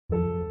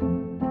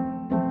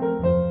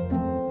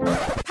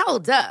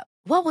Hold up.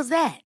 What was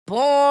that?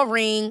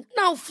 Boring.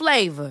 No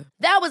flavor.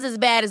 That was as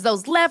bad as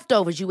those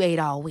leftovers you ate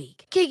all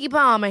week. Keke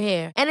Palmer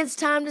here. And it's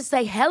time to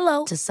say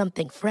hello to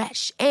something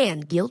fresh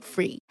and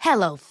guilt-free.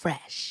 Hello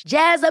Fresh.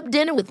 Jazz up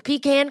dinner with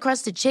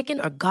pecan-crusted chicken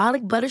or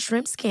garlic butter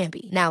shrimp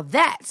scampi. Now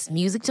that's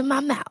music to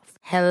my mouth.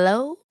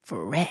 Hello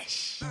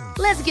Fresh.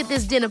 Let's get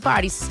this dinner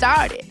party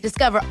started.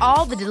 Discover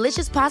all the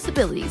delicious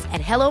possibilities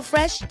at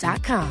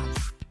hellofresh.com.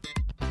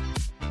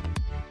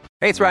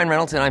 Hey, it's Ryan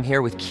Reynolds, and I'm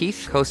here with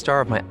Keith,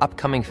 co-star of my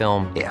upcoming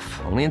film,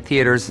 If, only in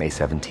theaters May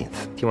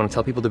 17th. Do you want to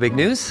tell people the big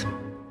news?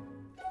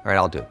 All right,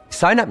 I'll do it.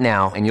 Sign up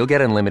now and you'll get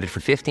unlimited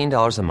for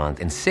 $15 a month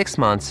and 6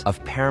 months of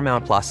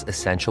Paramount Plus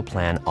Essential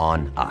Plan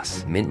on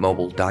us.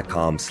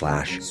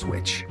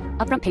 MintMobile.com/switch.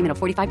 Upfront payment of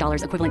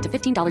 $45 equivalent to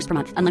 $15 per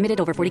month. Unlimited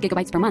over 40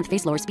 gigabytes per month.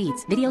 Face lower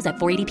speeds. Videos at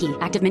 480p.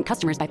 Active Mint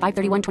customers by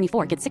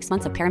 531.24 get 6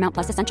 months of Paramount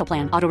Plus Essential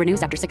Plan. Auto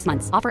renews after 6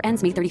 months. Offer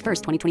ends May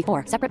 31st,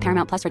 2024. Separate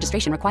Paramount Plus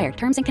registration required.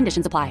 Terms and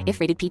conditions apply if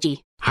rated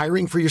PG.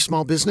 Hiring for your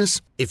small business?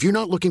 If you're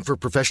not looking for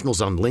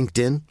professionals on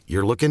LinkedIn,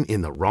 you're looking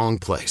in the wrong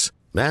place.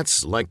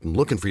 That's like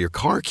looking for your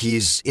car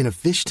keys in a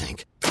fish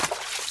tank.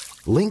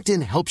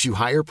 LinkedIn helps you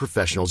hire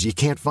professionals you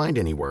can't find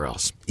anywhere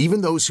else,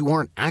 even those who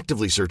aren't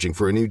actively searching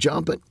for a new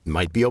job but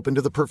might be open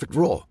to the perfect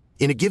role.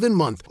 In a given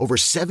month, over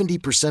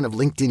 70% of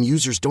LinkedIn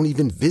users don't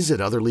even visit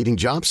other leading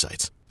job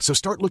sites. So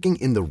start looking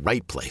in the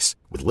right place.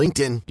 With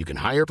LinkedIn, you can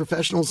hire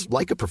professionals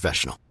like a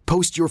professional.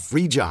 Post your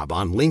free job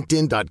on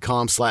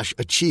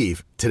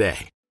linkedin.com/achieve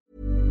today.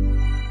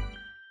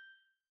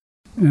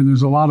 And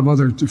there's a lot of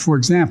other, for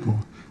example,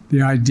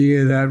 the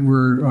idea that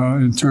we're,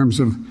 in terms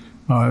of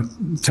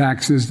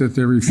taxes, that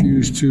they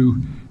refuse to,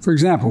 for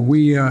example,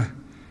 I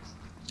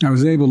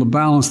was able to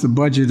balance the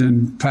budget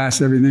and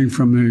pass everything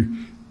from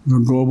the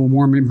global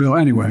warming bill.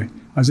 Anyway,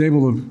 I was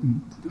able to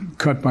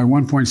cut by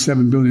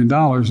 $1.7 billion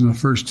in the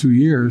first 2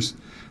 years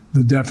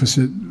the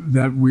deficit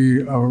that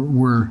we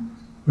were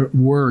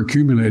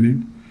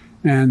accumulating.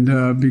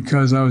 And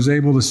because I was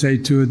able to say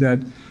to it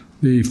that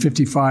the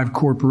 55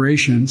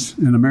 corporations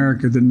in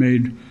America that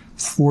made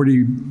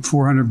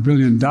 $400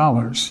 billion,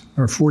 or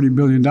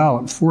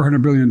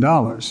 $400 billion,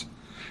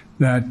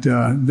 that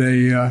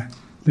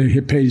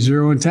they pay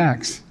zero in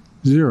tax.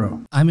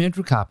 Zero. I'm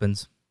Andrew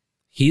Coppins.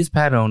 He's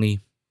Pat Oney.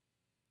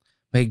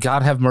 May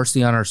God have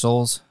mercy on our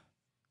souls.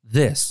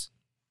 This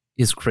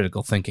is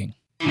Critical Thinking.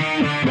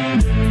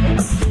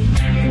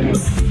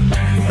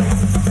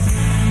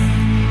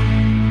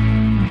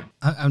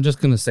 I'm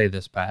just going to say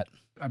this, Pat.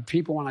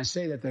 People, when I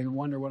say that, they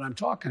wonder what I'm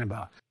talking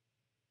about.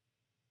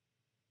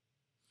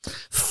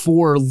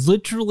 For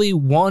literally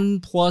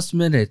 1+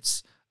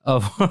 minutes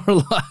of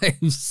our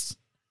lives,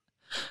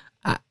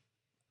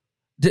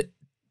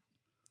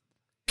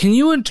 can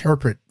you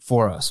interpret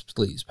for us,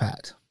 please,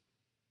 Pat?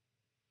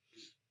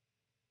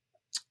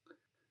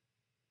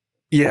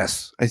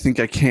 Yes, I think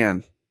I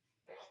can.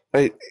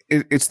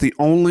 It's the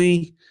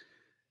only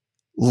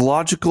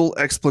logical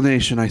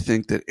explanation I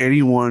think that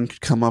anyone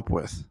could come up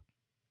with.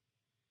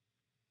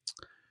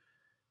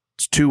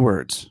 It's 2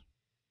 words.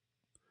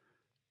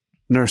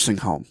 Nursing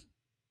home.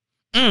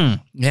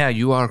 Yeah,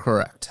 you are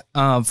correct.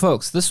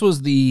 Folks, this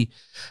was the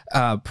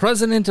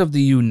President of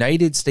the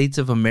United States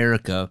of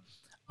America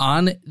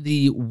on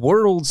the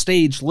world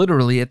stage,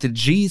 literally at the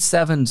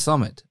G7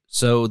 summit.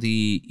 So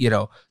the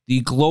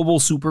global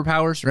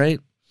superpowers, right?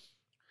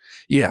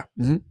 Yeah.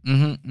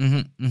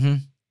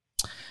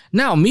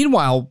 Now,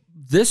 meanwhile,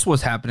 this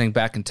was happening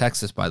back in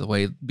Texas, by the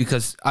way,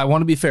 because I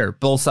want to be fair,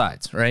 both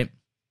sides, right?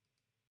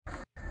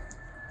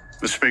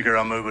 Mr. Speaker,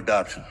 I move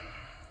adoption.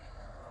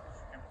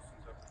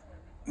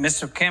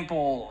 Mr.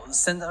 Campbell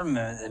sent an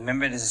amendment. The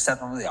amendment is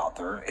acceptable to the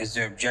author. Is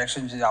there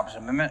objection to the opposite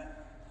amendment?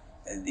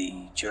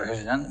 The chair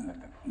has none. The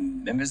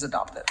amendment is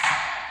adopted.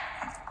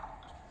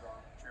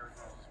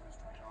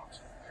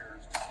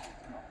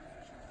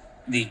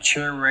 The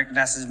chair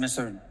recognizes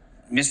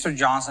Mr.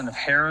 Johnson of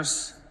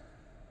Harris.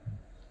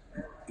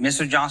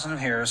 Mr. Johnson of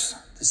Harris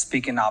to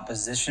speak in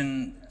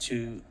opposition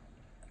to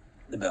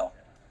the bill.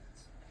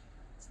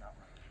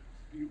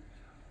 You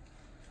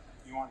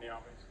want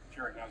Niabe?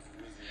 Chair recognizes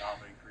Ms.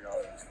 Niabe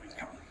Criado to speak.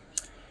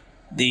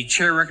 The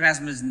chair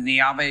recognizes Ms.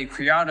 Niabe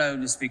Criado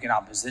to speak in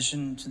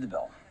opposition to the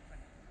bill.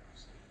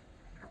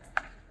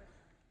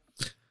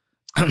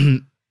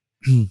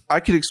 I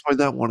could explain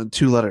that one in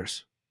 2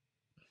 letters.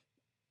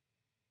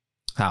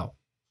 How?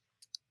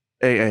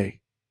 AA.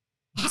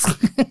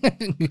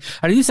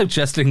 Are you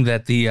suggesting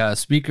that the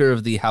Speaker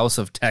of the House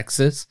of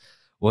Texas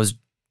was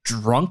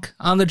drunk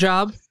on the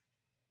job?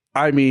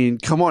 I mean,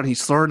 come on,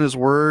 he's slurring his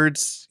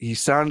words. He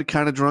sounded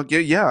kind of drunk.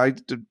 Yeah, I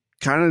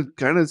kind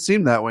of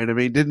seemed that way to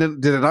me. Did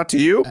it not to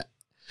you?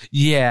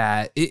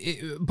 Yeah.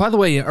 By the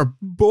way, are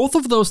both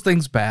of those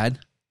things bad?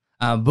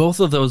 Both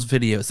of those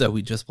videos that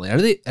we just played,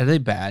 are they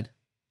bad?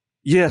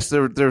 Yes,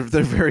 they're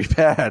very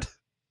bad.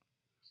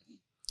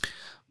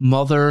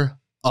 Mother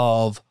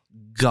of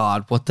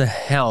God, what the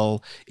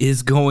hell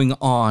is going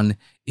on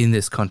in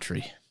this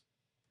country?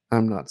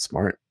 I'm not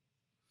smart.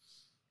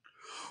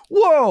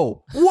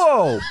 Whoa,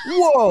 whoa,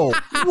 whoa,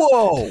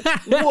 whoa,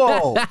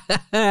 whoa.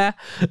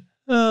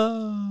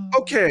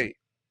 Okay,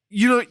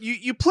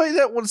 you play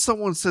that when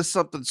someone says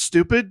something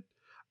stupid.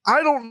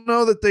 I don't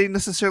know that they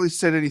necessarily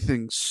said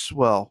anything.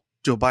 Well,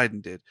 Joe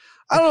Biden did.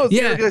 I don't know if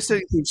the other guy said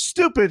anything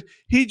stupid.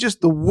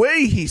 The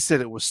way he said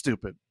it was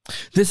stupid.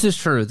 This is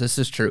true.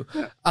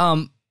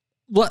 Yeah.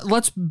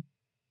 Let's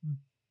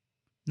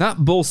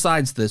not both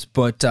sides this,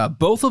 but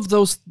both of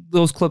those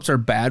clips are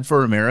bad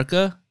for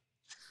America.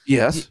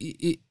 Yes.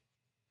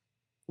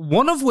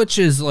 One of which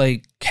is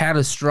like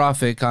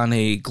catastrophic on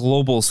a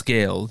global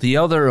scale. The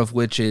other of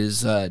which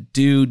is,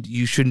 dude,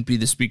 you shouldn't be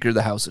the Speaker of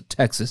the House of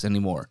Texas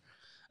anymore.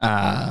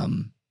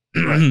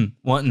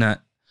 What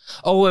not?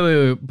 Oh,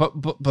 wait.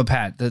 But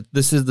Pat,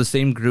 this is the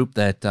same group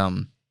that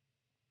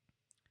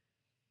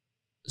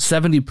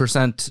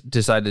 70%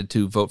 decided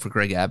to vote for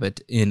Greg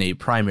Abbott in a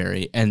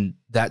primary, and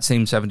that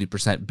same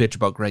 70% bitch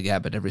about Greg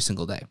Abbott every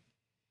single day.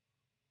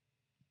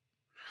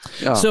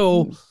 Yeah.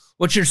 So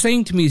what you're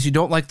saying to me is you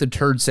don't like the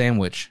turd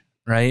sandwich,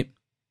 right?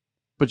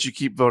 But you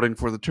keep voting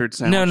for the turd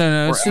sandwich.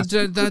 No. It's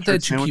not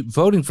that you keep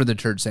voting for the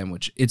turd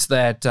sandwich. It's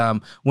that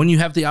when you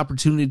have the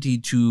opportunity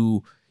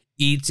to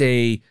eat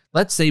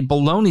let's say,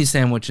 bologna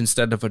sandwich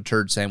instead of a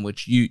turd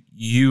sandwich,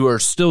 you are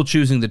still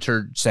choosing the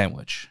turd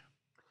sandwich.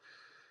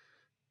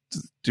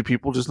 Do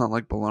people just not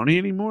like bologna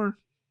anymore?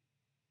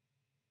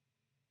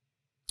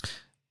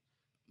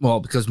 Well,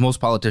 because most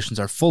politicians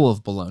are full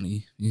of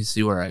bologna. You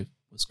see where I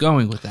was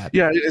going with that.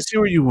 Yeah, I see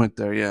where you went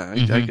there. Yeah,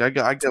 I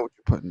get what you're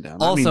putting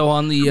down. Also,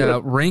 on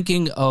the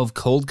ranking of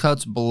cold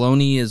cuts,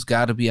 bologna has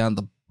got to be on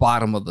the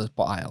bottom of the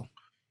pile.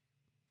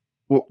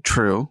 Well,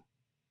 true.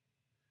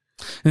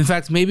 In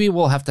fact, maybe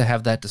we'll have to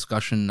have that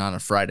discussion on a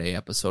Friday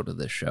episode of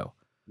this show.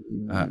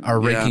 Our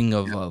ranking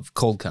of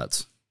cold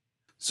cuts.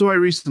 So I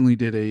recently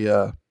did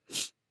a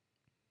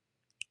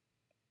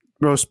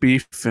roast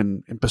beef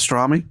and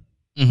pastrami,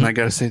 and I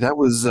got to say that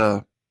was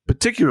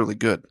particularly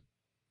good.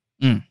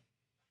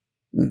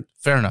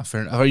 Fair enough.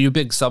 Are you a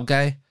big sub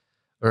guy,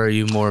 or are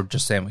you more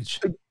just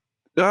sandwich?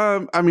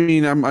 I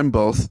mean, I'm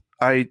both.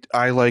 I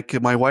like,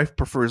 my wife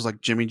prefers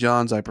like Jimmy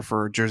John's. I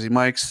prefer Jersey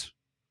Mike's.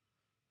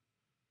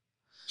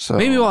 So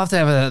maybe we'll have to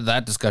have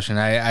that discussion.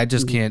 I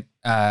just can't.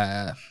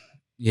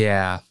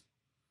 Yeah.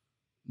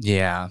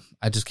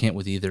 I just can't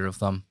with either of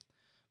them.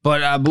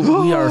 But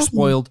we are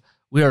spoiled.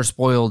 We are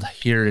spoiled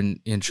here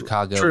in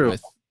Chicago. True.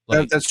 With,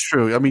 like, that's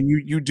true. I mean,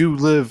 you do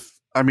live.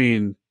 I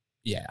mean,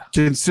 yeah.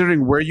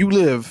 Considering where you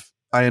live,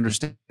 I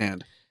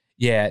understand.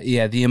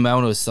 Yeah. The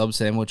amount of sub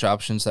sandwich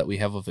options that we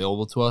have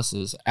available to us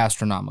is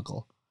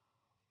astronomical.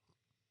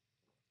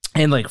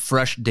 And like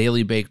fresh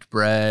daily baked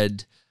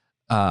bread,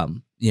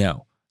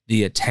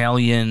 the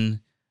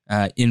Italian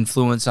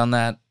influence on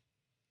that,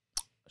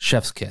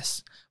 chef's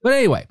kiss. But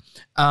anyway,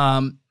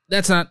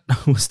 that's not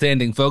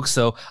withstanding, folks.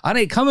 So on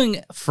a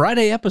coming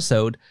Friday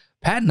episode,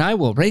 Pat and I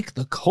will rank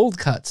the cold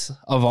cuts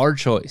of our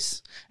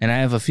choice. And I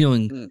have a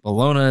feeling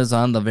bologna is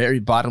on the very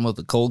bottom of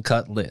the cold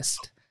cut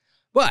list.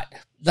 But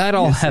that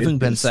all having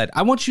been said,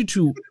 I want you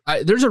to,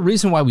 there's a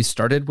reason why we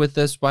started with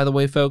this, by the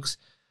way, folks.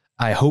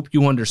 I hope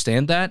you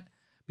understand that,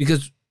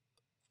 because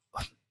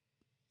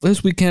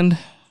this weekend,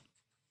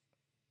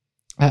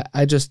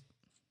 I just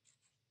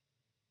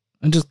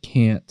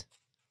can't.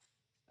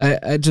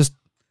 I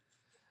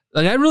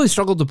really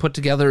struggled to put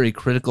together a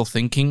critical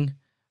thinking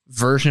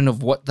version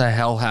of what the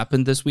hell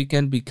happened this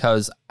weekend,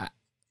 because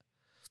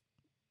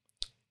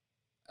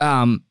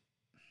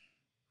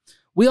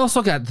we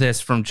also got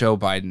this from Joe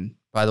Biden,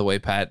 by the way,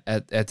 Pat,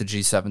 at the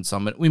G7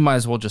 summit. We might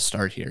as well just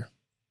start here.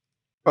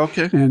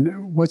 Okay.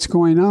 And what's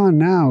going on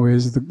now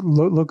is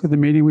look at the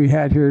meeting we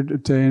had here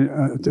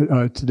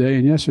today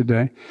and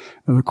yesterday,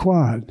 the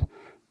Quad.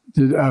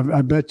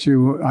 I bet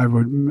you,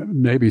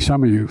 maybe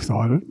some of you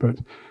thought it, but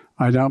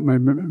I doubt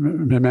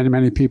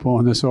many people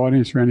in this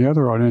audience or any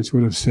other audience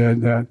would have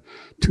said that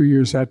 2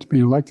 years after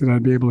being elected,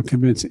 I'd be able to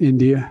convince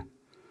India,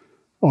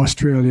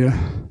 Australia,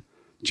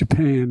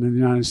 Japan, and the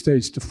United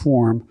States to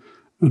form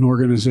an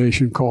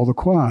organization called the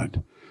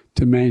Quad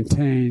to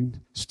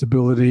maintain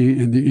stability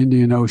in the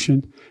Indian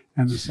Ocean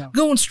and the South.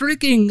 Going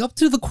streaking up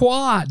to the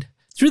Quad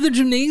through the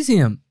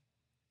gymnasium.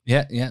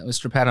 Yeah,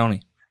 Mr.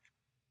 Patoni.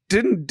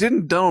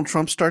 Didn't Donald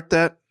Trump start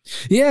that?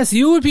 Yes,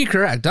 you would be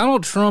correct.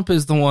 Donald Trump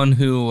is the one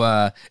who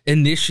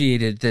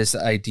initiated this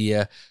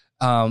idea,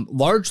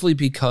 largely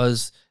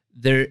because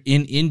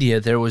in India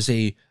there was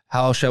a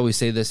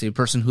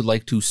person who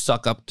liked to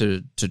suck up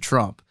to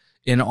Trump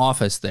in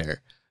office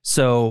there.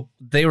 So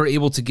they were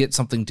able to get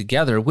something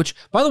together, which,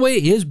 by the way,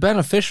 is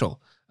beneficial.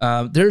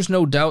 There's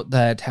no doubt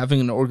that having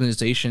an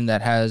organization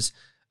that has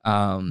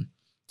the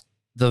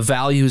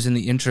values and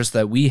the interests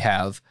that we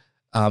have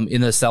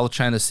in the South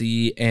China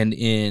Sea and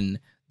in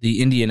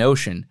the Indian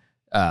Ocean,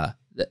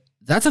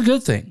 that's a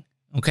good thing.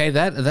 Okay,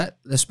 that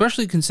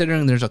especially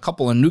considering there's a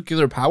couple of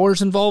nuclear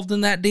powers involved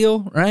in that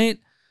deal, right?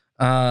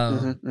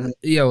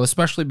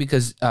 Especially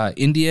because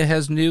India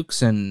has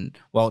nukes and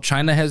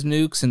China has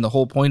nukes, and the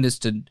whole point is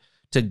to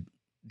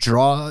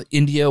draw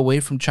India away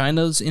from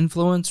China's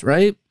influence,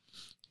 right?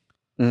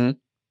 Mm-hmm.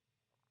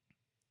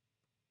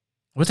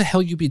 What the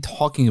hell you be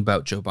talking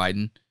about, Joe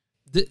Biden?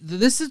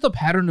 This is the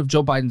pattern of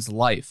Joe Biden's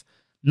life,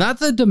 not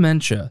the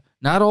dementia,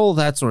 not all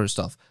that sort of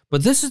stuff.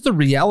 But this is the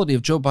reality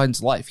of Joe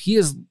Biden's life.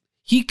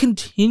 He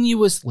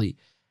continuously,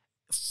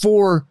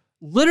 for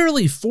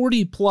literally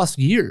 40 plus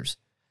years,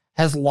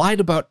 has lied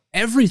about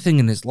everything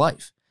in his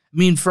life. I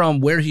mean,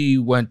 from where he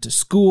went to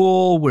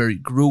school, where he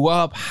grew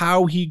up,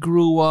 how he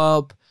grew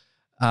up,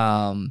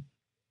 from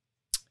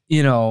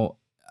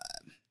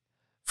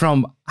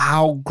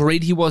how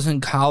great he was in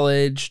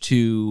college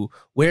to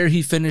where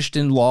he finished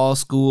in law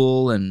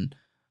school and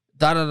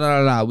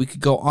da-da-da-da-da. We could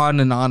go on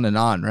and on and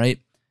on, right?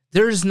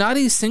 There is not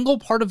a single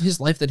part of his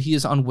life that he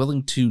is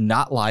unwilling to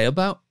not lie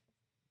about.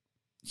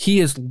 He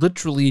is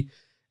literally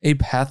a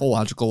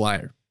pathological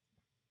liar.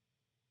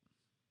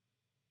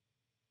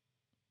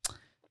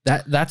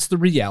 That's the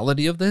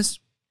reality of this.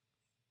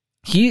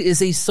 He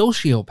is a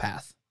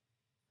sociopath.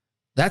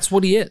 That's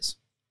what he is.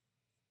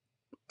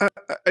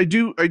 I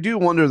do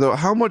wonder though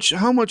how much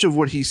of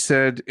what he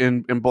said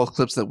in both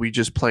clips that we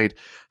just played,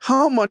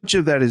 how much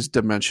of that is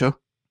dementia?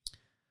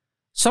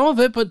 Some of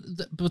it, but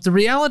the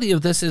reality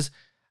of this is,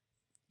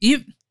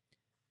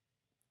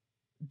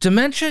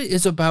 dementia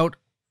is about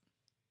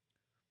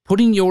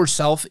putting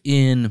yourself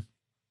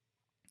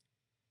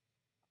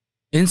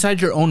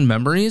inside your own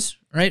memories,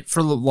 right?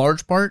 For the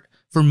large part,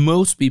 for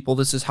most people,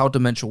 this is how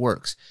dementia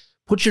works.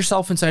 Put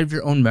yourself inside of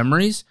your own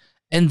memories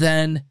and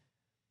then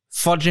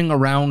fudging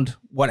around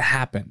what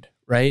happened,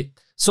 right?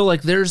 So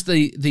like there's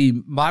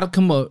the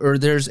modicum of, or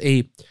there's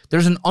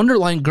an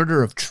underlying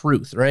girder of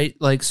truth, right?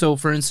 Like, so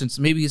for instance,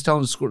 maybe he's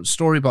telling a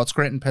story about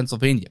Scranton,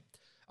 Pennsylvania.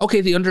 Okay,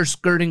 the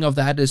underskirting of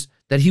that is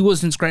that he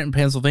was in Scranton,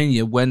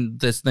 Pennsylvania when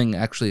this thing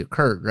actually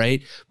occurred,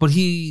 right? But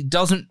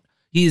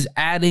he's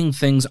adding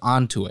things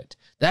onto it.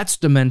 That's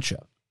dementia.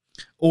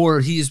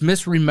 Or he's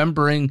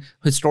misremembering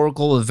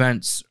historical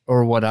events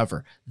or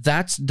whatever.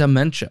 That's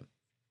dementia.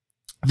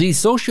 The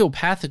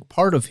sociopathic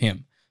part of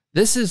him,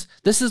 this is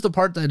the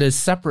part that is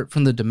separate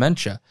from the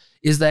dementia,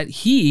 is that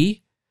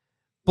he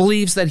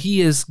believes that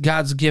he is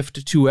God's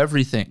gift to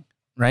everything,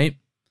 right?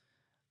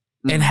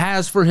 And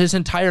has for his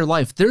entire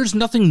life. There's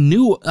nothing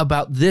new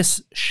about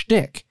this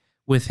shtick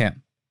with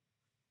him.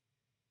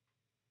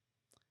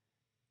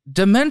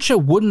 Dementia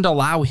wouldn't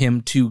allow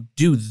him to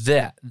do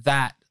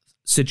that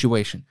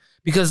situation,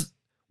 because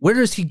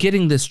where is he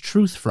getting this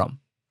truth from,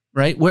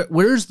 right?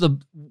 Where's the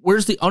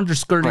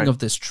underskirting of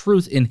this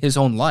truth in his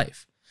own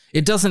life?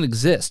 It doesn't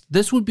exist.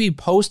 This would be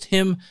post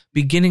him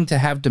beginning to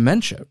have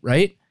dementia,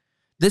 right?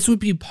 This would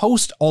be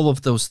post all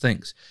of those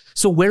things.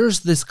 So where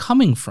is this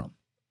coming from?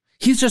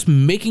 He's just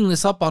making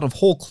this up out of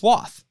whole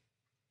cloth.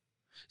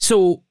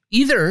 So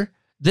either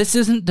this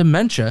isn't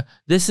dementia,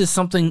 this is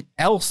something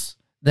else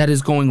that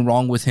is going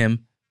wrong with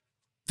him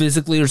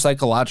physically or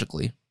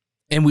psychologically,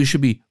 and we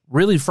should be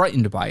really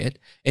frightened by it,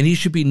 and he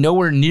should be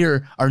nowhere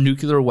near our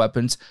nuclear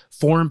weapons,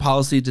 foreign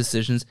policy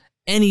decisions,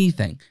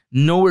 anything.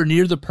 Nowhere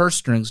near the purse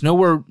strings,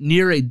 nowhere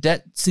near a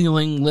debt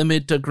ceiling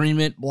limit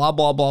agreement, blah,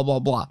 blah, blah, blah,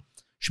 blah.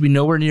 Should be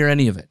nowhere near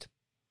any of it.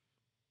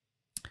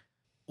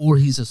 Or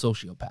he's a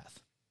sociopath.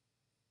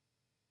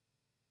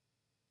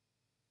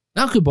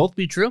 Now, could both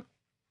be true?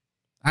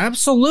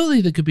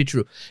 Absolutely, that could be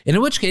true. And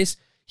in which case,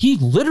 he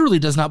literally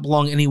does not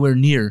belong anywhere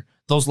near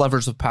those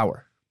levers of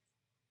power.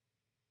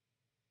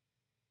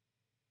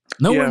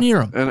 Nowhere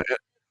near them.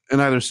 In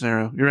either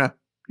scenario, you're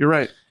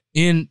right.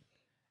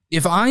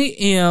 If I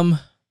am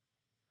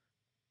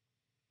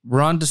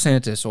Ron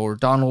DeSantis or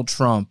Donald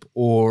Trump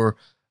or,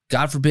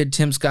 God forbid,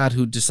 Tim Scott,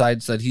 who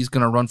decides that he's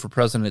going to run for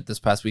president this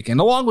past weekend,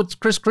 along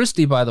with Chris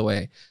Christie, by the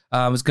way,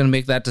 is going to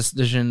make that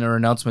decision or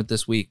announcement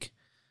this week.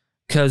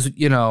 Because,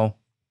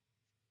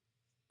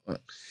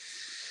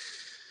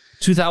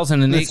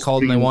 2008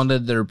 called and they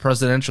wanted their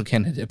presidential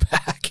candidate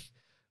back.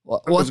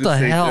 What the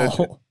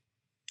hell?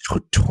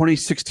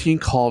 2016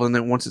 called and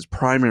then wants its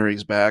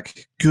primaries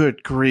back.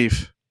 Good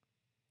grief.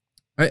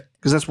 Right.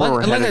 Because that's where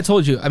we're headed. Like I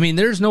told you, I mean,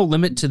 there's no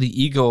limit to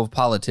the ego of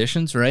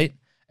politicians, right?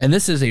 And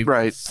this is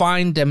a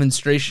fine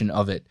demonstration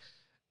of it.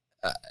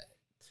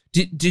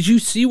 Did you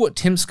see what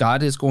Tim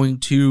Scott is going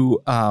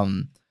to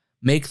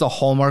make the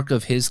hallmark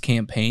of his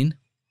campaign?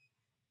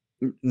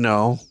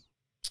 No.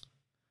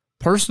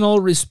 Personal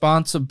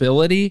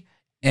responsibility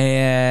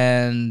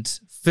and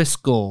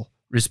fiscal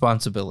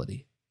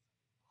responsibility.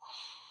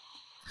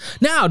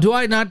 Now, do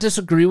I not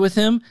disagree with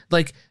him?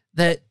 Like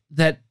that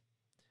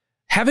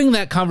having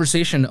that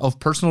conversation of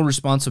personal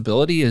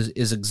responsibility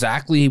is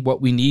exactly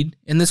what we need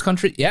in this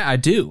country. Yeah, I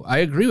do. I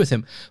agree with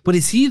him. But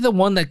is he the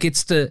one that's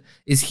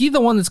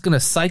going to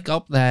psych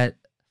up that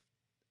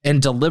and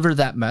deliver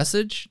that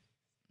message?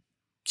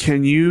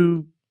 Can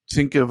you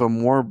think of a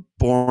more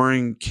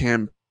boring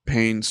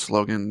campaign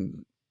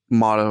slogan,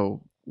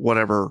 motto,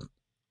 whatever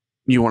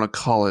you want to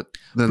call it,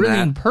 than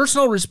bringing that?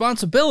 Personal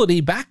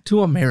responsibility back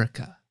to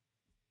America.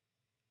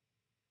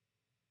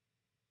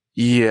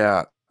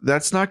 Yeah,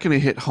 that's not going to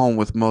hit home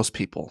with most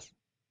people.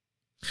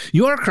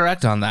 You are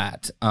correct on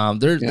that.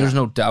 There's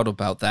no doubt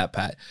about that,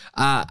 Pat.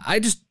 I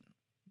just,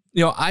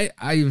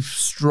 I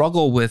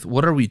struggle with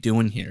what are we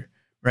doing here,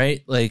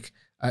 right? Like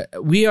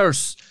we are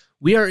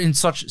We are in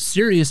such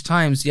serious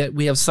times, yet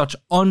we have such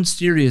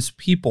unserious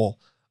people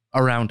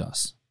around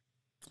us.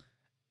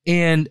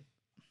 And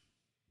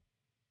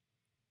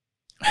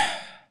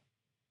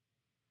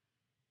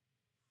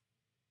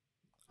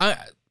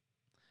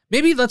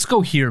maybe let's go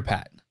here,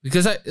 Pat,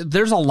 because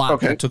there's a lot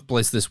that took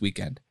place this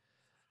weekend.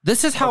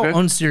 This is how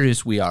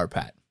unserious we are,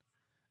 Pat.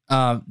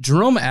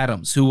 Jerome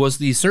Adams, who was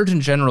the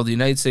Surgeon General of the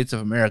United States of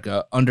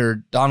America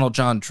under Donald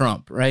John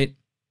Trump, right?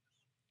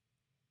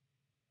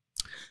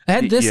 I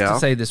had this to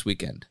say this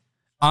weekend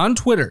on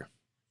Twitter.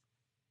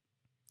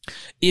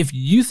 If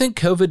you think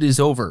COVID is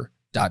over, ...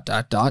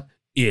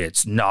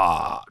 it's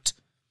not.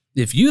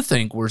 If you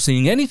think we're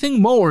seeing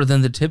anything more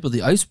than the tip of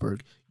the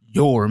iceberg,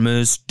 you're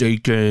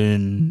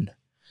mistaken.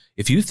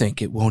 If you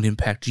think it won't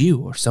impact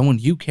you or someone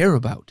you care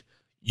about,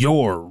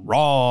 you're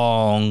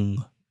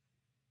wrong.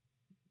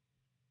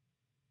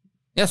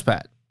 Yes,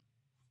 Pat.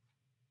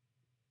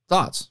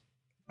 Thoughts?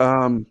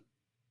 Had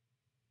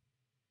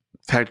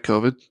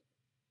COVID.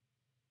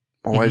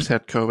 My wife's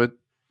had COVID.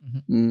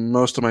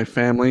 Most of my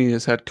family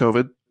has had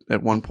COVID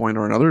at one point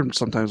or another, and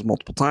sometimes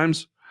multiple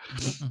times.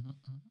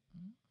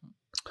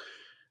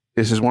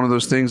 This is one of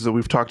those things that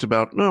we've talked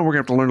about. No, we're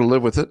going to have to learn to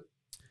live with it,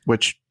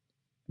 which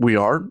we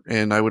are,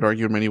 and I would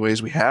argue in many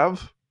ways we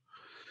have.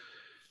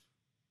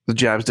 The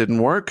jabs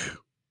didn't work.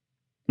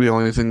 The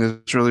only thing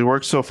that's really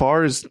worked so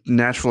far is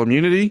natural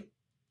immunity,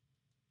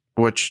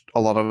 which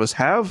a lot of us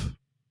have.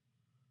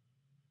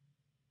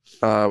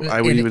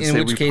 I would even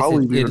say we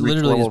probably it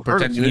literally is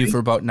protecting you for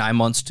about 9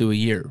 months to a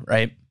year,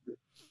 right?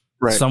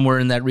 Right. Somewhere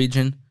in that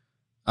region.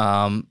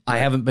 I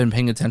haven't been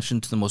paying attention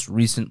to the most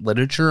recent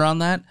literature on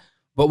that,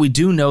 but we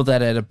do know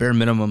that at a bare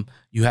minimum,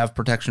 you have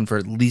protection for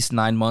at least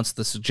 9 months.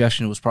 The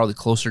suggestion was probably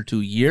closer to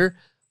a year,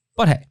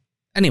 but hey,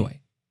 anyway.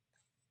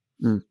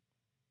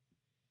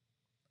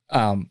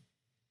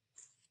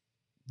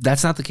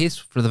 That's not the case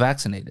for the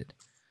vaccinated.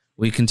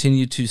 We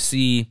continue to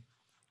see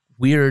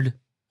weird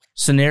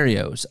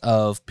scenarios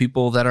of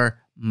people that are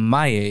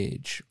my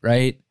age,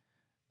 right?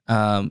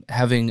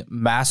 Having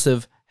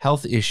massive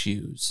health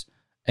issues,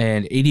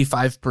 and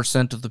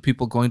 85% of the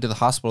people going to the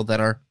hospital that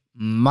are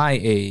my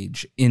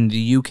age in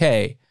the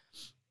UK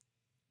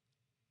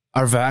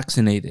are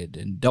vaccinated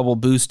and double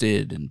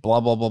boosted and blah,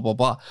 blah, blah, blah,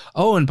 blah.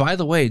 Oh, and by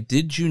the way,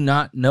 did you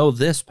not know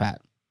this,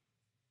 Pat?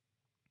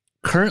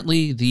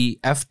 Currently, the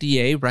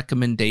FDA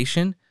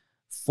recommendation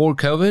for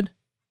COVID,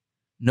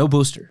 no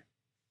booster.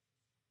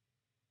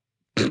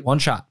 One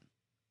shot.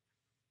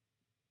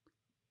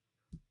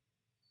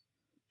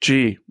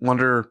 Gee,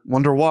 wonder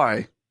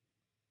why.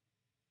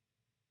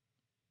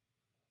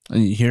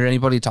 You hear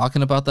anybody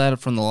talking about that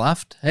from the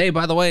left? Hey,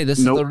 by the way, this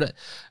is the...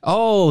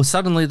 Oh,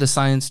 suddenly the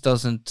science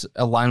doesn't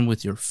align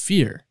with your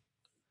fear.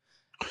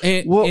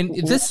 And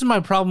this is my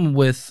problem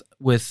with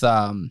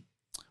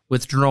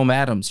Jerome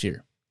Adams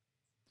here.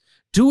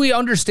 Do we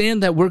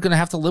understand that we're going to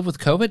have to live with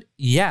COVID?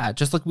 Yeah,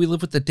 just like we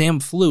live with the damn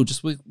flu.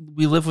 Just we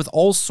live with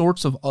all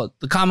sorts of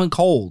the common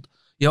cold.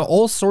 You know,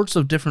 all sorts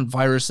of different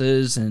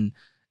viruses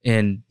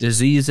and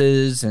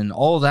diseases and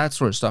all of that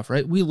sort of stuff,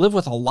 right? We live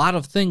with a lot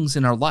of things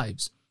in our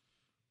lives.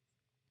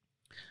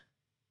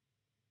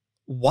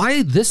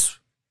 Why this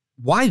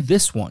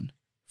one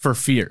for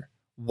fear?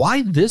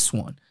 Why this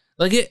one?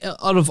 Like,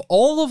 out of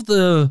all of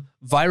the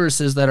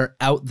viruses that are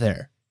out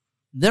there,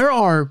 there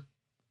are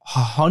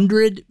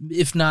 100,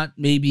 if not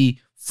maybe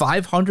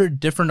 500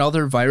 different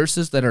other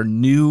viruses that are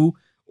new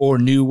or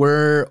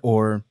newer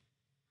or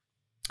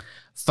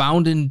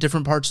found in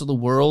different parts of the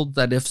world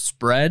that, if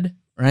spread,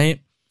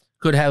 right,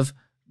 could have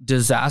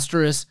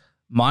disastrous,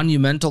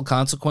 monumental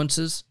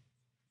consequences,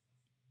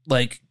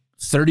 like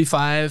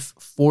 35,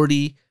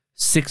 40,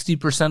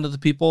 60% of the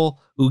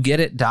people who get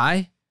it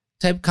die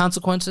type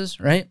consequences,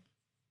 right?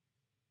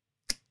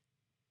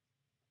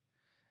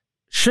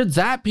 Should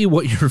that be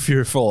what you're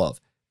fearful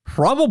of?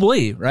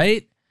 Probably,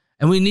 right?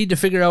 And we need to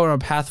figure out a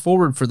path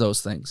forward for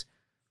those things.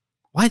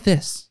 Why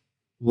this?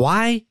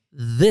 Why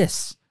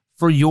this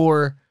for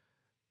your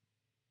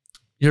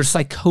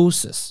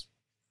psychosis?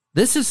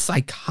 This is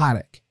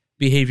psychotic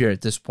behavior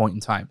at this point in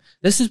time.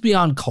 This is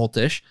beyond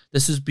cultish.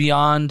 This is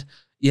beyond,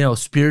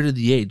 spirit of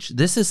the age.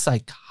 This is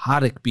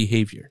psychotic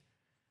behavior.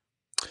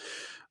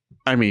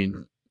 I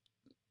mean,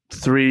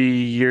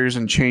 3 years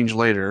and change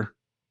later,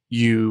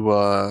 you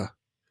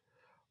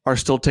are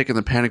still taking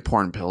the panic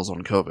porn pills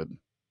on COVID.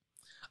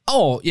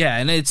 Oh, yeah,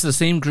 and it's the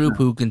same group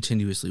who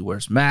continuously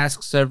wears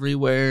masks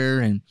everywhere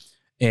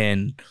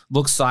and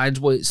looks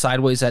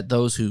sideways at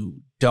those who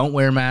don't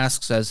wear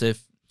masks, as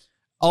if...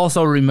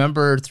 Also,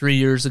 remember 3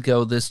 years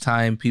ago this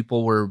time,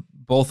 people were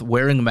both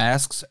wearing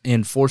masks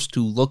and forced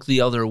to look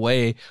the other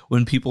way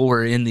when people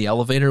were in the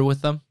elevator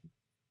with them?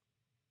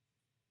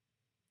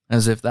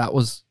 As if that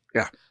was...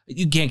 Yeah.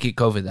 You can't get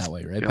COVID that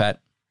way, right, Pat?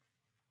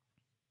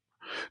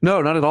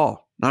 No, not at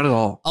all. Not at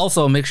all.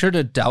 Also, make sure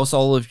to douse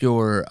all of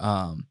your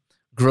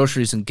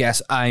groceries and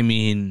gas. I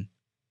mean,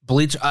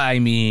 bleach. I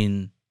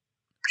mean,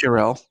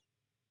 Purell.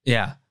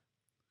 Yeah.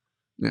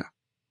 Yeah.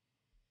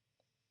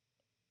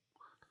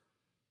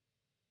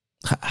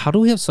 How do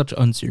we have such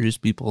unserious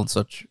people and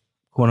such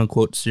quote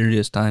unquote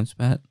serious times,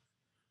 Pat?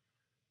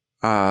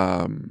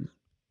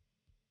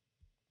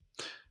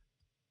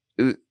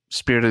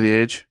 Spirit of the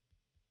Age.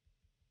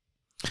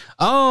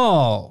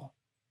 Oh.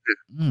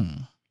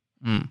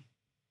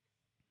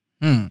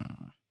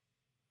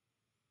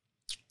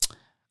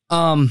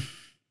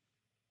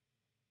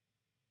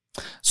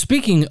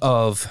 Speaking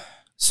of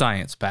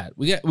science, Pat,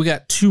 we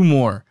got two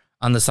more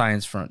on the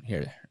science front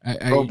here.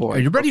 Oh boy. Are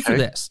you ready for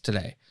this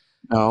today?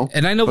 No.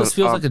 And I know this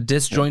feels like a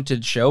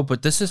disjointed show,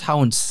 but this is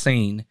how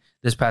insane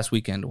this past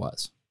weekend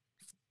was.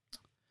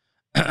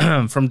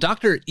 From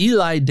Dr.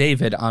 Eli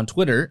David on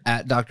Twitter,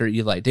 at Dr.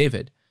 Eli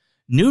David,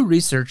 new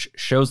research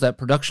shows that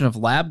production of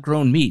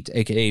lab-grown meat,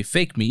 aka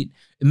fake meat,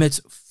 emits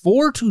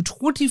 4 to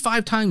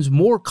 25 times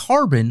more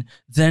carbon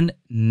than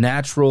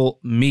natural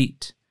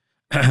meat.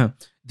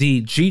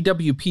 The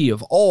GWP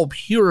of all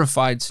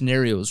purified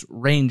scenarios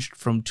ranged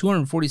from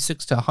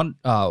 246 to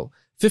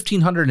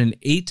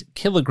 1,508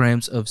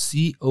 kilograms of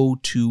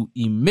CO2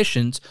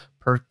 emissions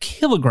per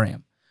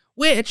kilogram,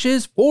 which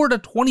is 4 to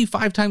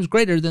 25 times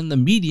greater than the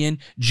median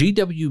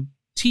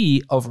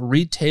GWT of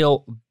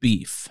retail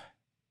beef.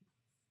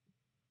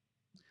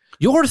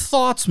 Your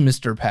thoughts,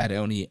 Mr.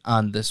 Padoni,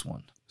 on this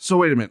one? So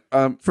wait a minute.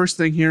 First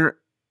thing here,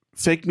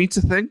 fake meat's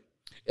a thing?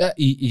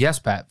 Yes,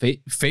 Pat.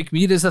 Fake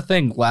meat is a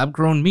thing,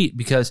 lab-grown meat,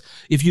 because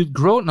if you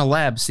grow it in a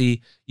lab,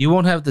 see, you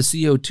won't have the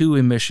CO2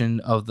 emission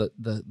of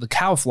the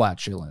cow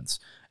flatulence.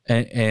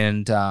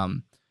 And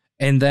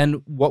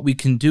then what we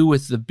can do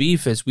with the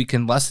beef is we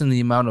can lessen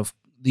the amount of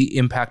the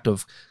impact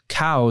of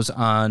cows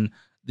on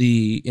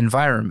the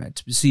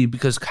environment. See,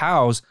 because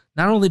cows,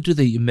 not only do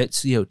they emit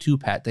CO2,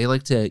 Pat, they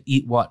like to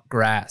eat what?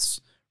 Grass,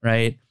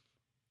 right?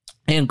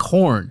 And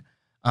corn.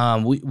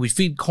 We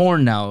feed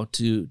corn now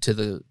to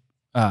the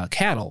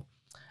cattle,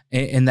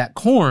 and that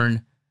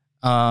corn,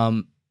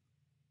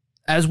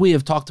 as we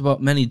have talked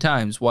about many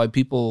times, why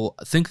people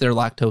think they're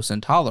lactose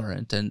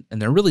intolerant and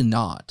they're really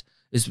not,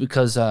 is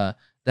because that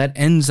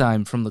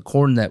enzyme from the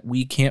corn that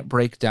we can't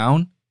break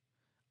down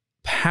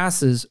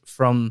passes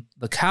from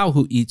the cow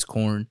who eats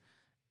corn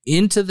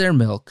into their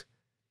milk,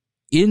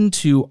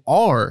 into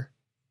our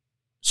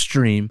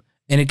stream,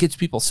 and it gets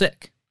people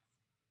sick.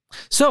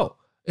 So,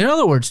 in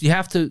other words, you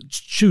have to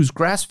choose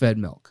grass-fed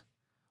milk,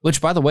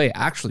 which, by the way,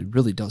 actually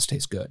really does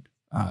taste good.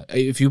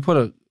 If you put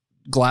a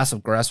glass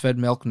of grass-fed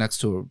milk next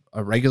to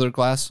a regular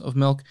glass of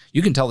milk,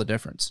 you can tell the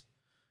difference.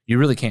 You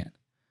really can.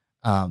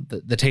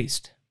 The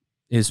taste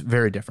is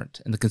very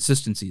different, and the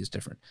consistency is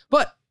different.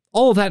 But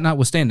all of that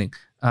notwithstanding,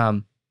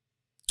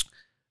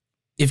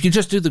 if you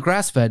just do the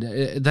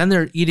grass-fed, then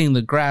they're eating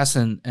the grass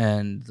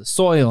and the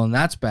soil, and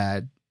that's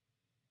bad.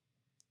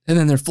 And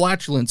then their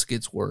flatulence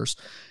gets worse.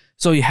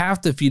 So you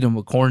have to feed them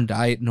a corn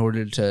diet in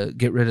order to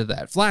get rid of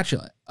that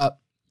flatulence.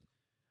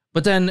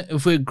 But then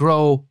if we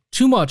grow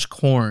too much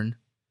corn,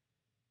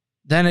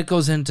 then it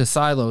goes into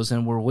silos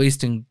and we're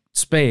wasting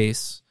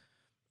space,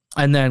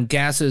 and then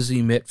gases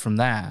emit from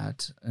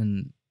that.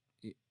 And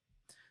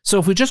so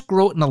if we just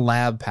grow it in a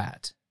lab,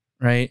 Pat,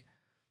 right?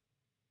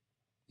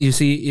 You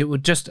see, it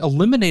would just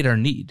eliminate our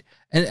need.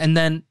 And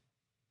then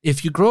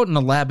if you grow it in a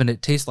lab and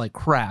it tastes like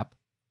crap,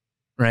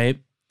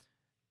 right?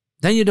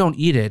 Then you don't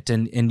eat it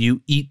and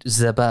you eat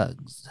the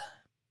bugs.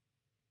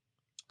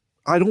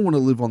 I don't want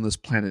to live on this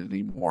planet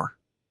anymore.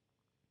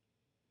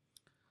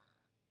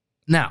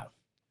 Now,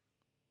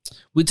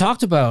 we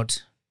talked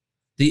about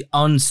the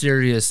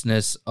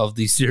unseriousness of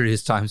the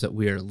serious times that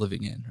we are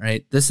living in,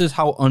 right? This is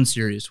how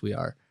unserious we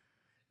are,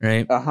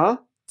 right? Uh-huh.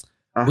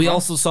 We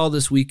also saw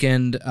this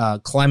weekend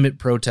climate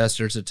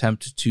protesters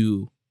attempt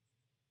to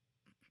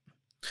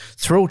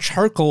throw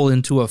charcoal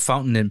into a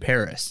fountain in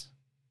Paris.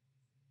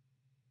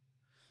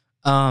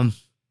 Do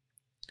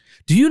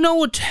you know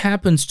what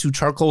happens to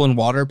charcoal and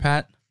water,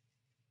 Pat?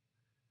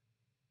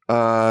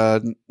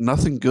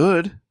 Nothing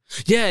good.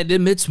 Yeah, it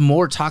emits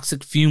more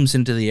toxic fumes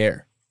into the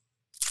air.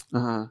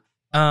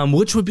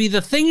 Which would be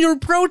the thing you're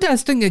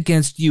protesting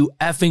against, you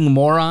effing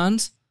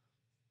morons.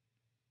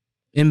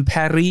 In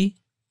Paris.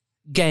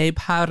 Gay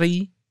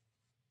Paris.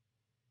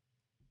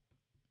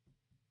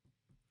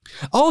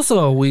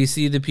 Also, we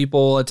see the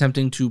people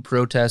attempting to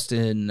protest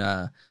in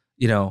the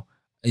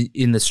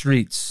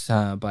streets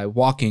by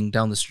walking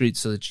down the street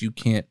so that you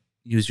can't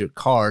use your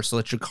car, so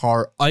that your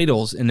car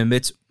idles and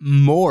emits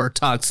more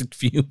toxic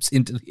fumes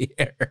into the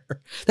air.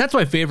 That's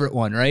my favorite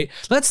one, right?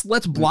 Let's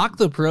block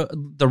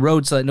the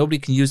road so that nobody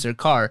can use their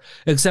car,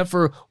 except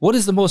for what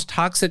is the most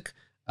toxic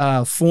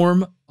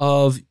form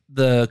of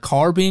the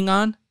car being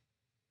on?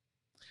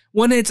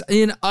 When it's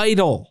in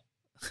idle.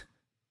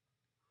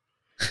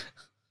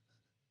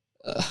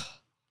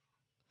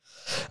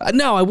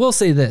 Now, I will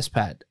say this,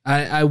 Pat.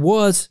 I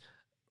was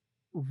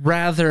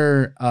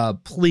rather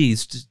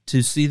pleased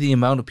to see the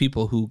amount of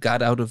people who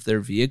got out of their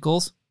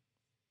vehicles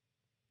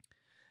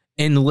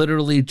and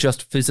literally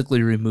just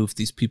physically removed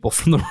these people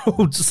from the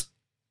roads.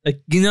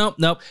 Like,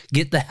 nope,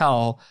 get the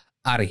hell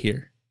out of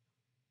here.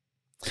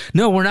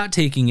 No, we're not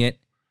taking it.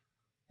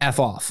 F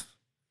off.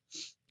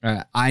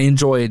 I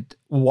enjoyed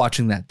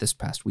watching that this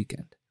past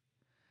weekend.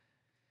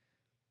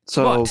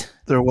 So but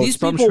there was these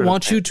some people sort of-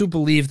 want you to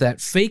believe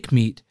that fake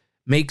meat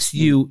makes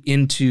you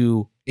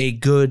into a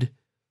good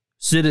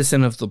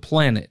citizen of the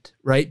planet,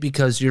 right?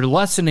 Because you're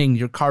lessening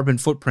your carbon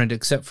footprint,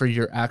 except for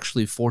you're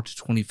actually 4 to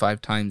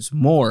 25 times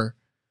more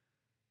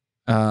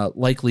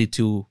likely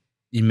to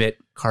emit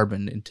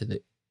carbon into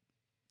the.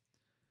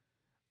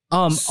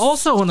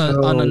 Also on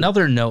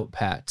another note,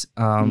 Pat,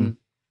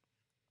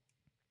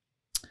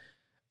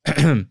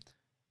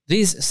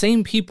 these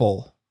same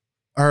people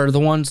are the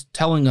ones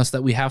telling us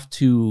that we have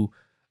to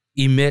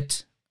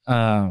emit,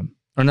 or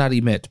not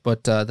emit,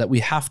 but that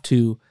we have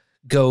to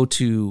go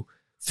to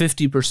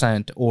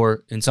 50%,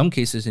 or in some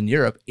cases in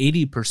Europe,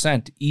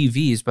 80%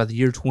 EVs by the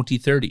year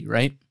 2030,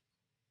 right?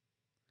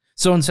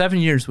 So in 7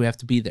 years, we have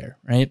to be there,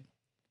 right?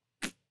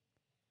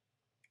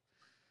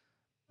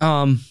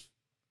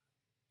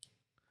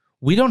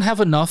 We don't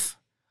have enough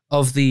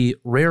of the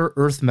rare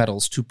earth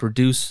metals to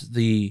produce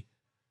the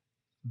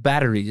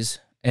batteries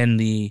and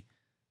the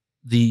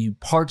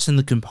parts and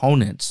the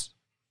components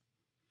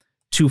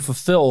to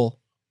fulfill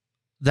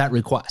that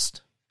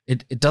request.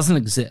 It doesn't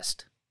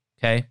exist,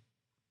 okay?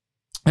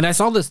 And I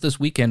saw this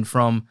weekend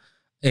from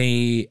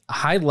a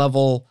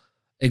high-level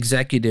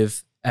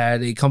executive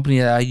at a company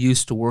that I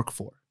used to work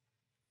for,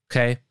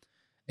 okay?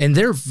 And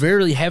they're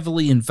very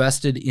heavily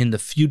invested in the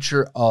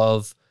future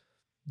of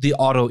the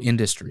auto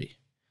industry.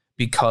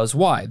 Because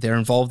why? They're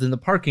involved in the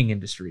parking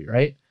industry,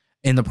 right?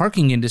 In the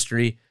parking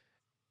industry,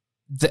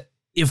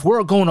 if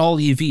we're going all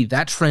EV,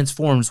 that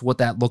transforms what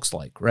that looks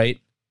like, right?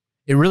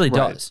 It really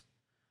does.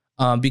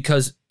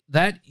 Because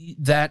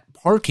that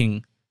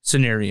parking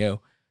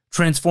scenario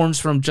transforms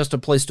from just a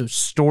place to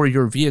store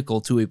your vehicle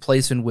to a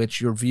place in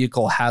which your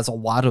vehicle has a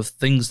lot of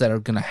things that are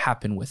going to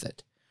happen with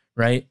it,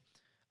 right?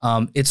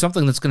 It's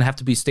something that's going to have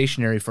to be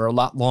stationary for a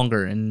lot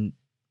longer, and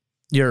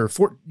your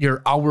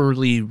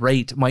hourly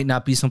rate might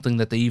not be something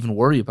that they even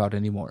worry about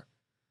anymore.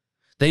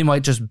 They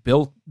might just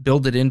build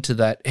it into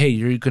that, hey,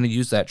 you're going to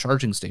use that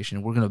charging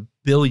station. We're going to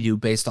bill you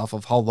based off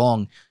of how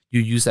long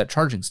you use that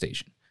charging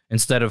station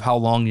instead of how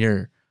long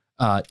you're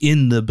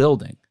in the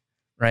building,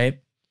 right?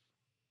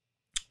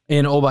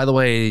 And oh, by the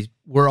way,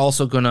 we're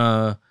also going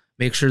to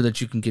make sure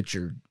that you can get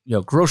your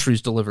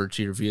groceries delivered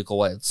to your vehicle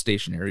while it's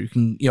stationary. You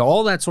can,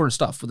 all that sort of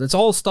stuff. But that's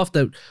all stuff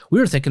that we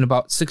were thinking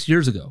about 6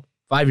 years ago,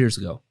 5 years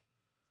ago.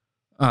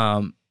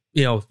 This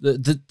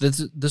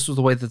was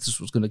the way that this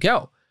was going to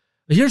go.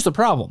 But here's the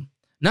problem.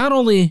 Not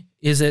only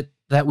is it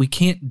that we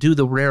can't do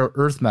the rare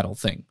earth metal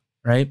thing,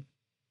 right?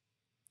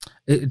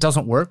 It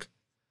doesn't work.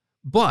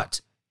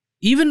 But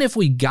even if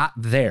we got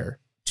there,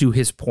 to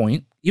his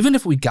point, even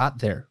if we got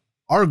there,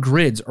 our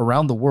grids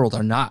around the world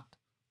are not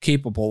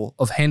capable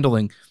of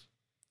handling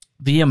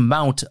the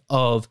amount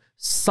of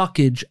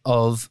suckage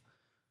of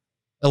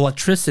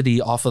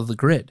electricity off of the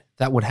grid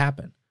that would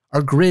happen.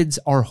 Our grids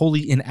are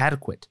wholly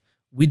inadequate.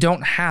 We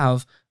don't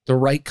have the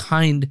right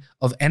kind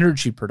of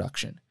energy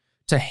production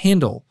to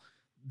handle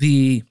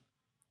the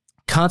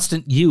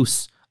constant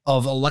use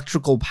of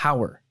electrical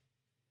power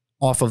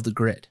off of the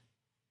grid.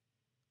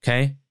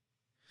 Okay?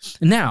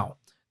 Now,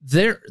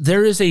 there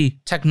is a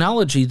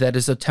technology that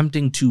is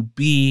attempting to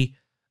be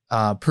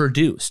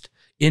produced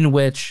in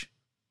which,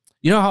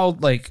 how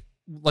like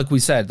we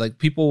said, like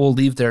people will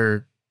leave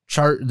their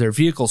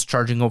vehicles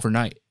charging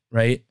overnight,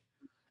 right?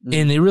 Mm-hmm.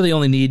 And they really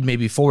only need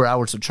maybe 4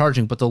 hours of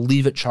charging, but they'll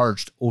leave it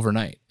charged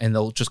overnight and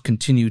they'll just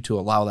continue to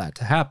allow that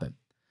to happen.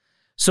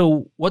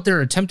 So what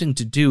they're attempting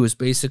to do is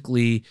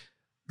basically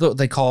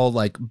they call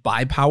like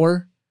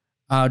bi-power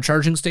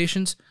charging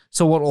stations.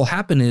 So what will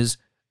happen is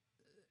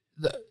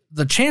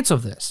the chance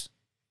of this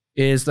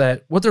is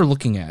that what they're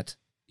looking at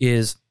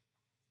is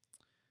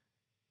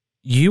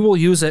you will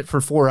use it for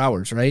 4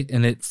 hours, right?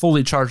 And it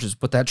fully charges,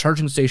 but that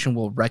charging station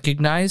will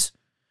recognize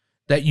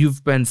that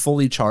you've been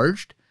fully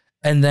charged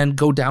and then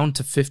go down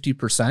to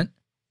 50%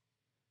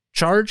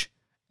 charge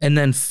and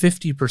then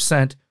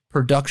 50%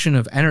 production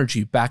of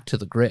energy back to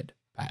the grid,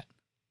 Pat.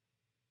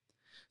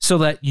 So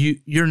that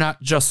you're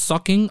not just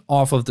sucking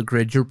off of the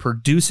grid, you're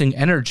producing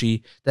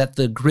energy that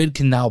the grid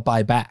can now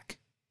buy back.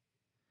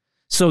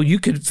 So you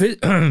could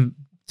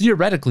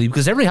theoretically,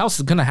 because every house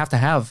is going to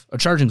have a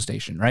charging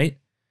station, right?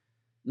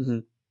 Mm-hmm.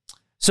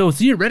 So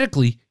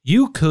theoretically,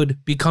 you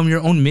could become your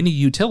own mini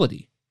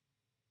utility,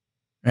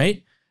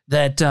 right?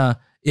 That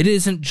it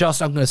isn't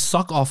just I'm going to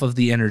suck off of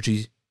the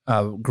energy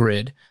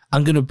grid.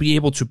 I'm going to be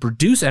able to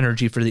produce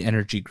energy for the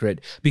energy grid,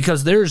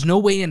 because there's no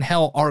way in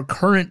hell our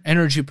current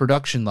energy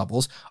production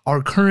levels,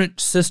 our current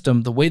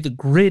system, the way the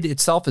grid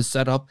itself is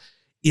set up,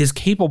 is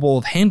capable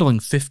of handling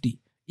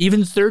 50,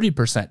 even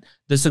 30%.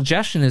 The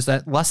suggestion is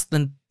that less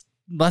than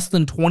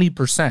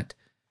 20%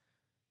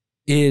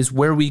 is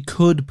where we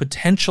could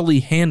potentially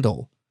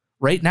handle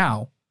right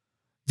now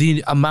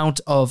the amount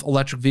of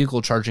electric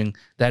vehicle charging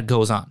that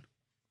goes on.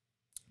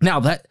 Now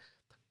that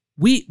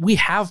we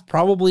have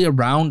probably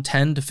around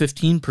 10 to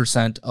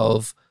 15%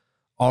 of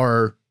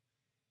our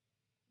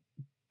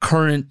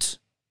current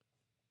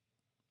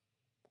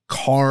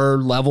car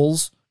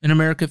levels in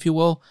America, if you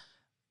will,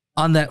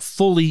 on that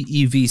fully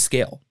EV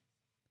scale.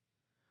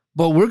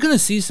 But we're going to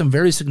see some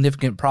very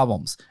significant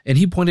problems. And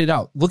he pointed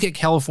out, look at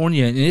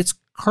California and its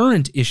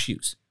current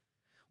issues.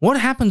 What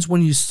happens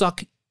when you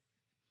suck,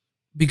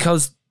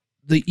 because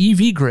the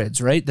EV grids,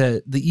 right?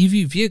 The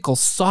EV vehicles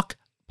suck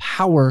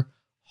power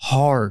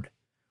hard,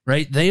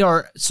 right? They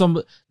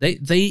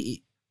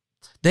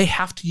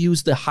have to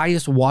use the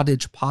highest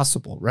wattage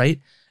possible, right?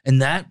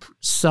 And that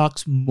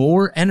sucks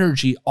more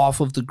energy off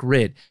of the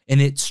grid, and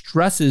it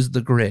stresses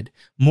the grid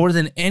more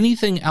than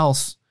anything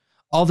else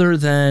other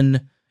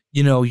than,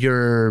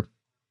 your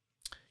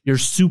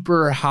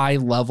super high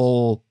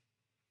level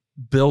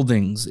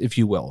buildings, if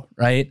you will,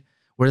 right?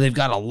 Where they've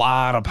got a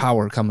lot of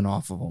power coming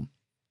off of them.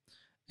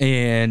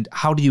 And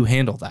how do you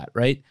handle that,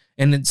 right?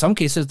 And in some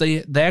cases,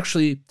 they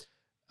actually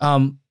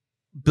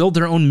build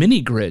their own mini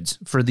grids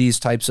for these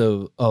types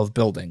of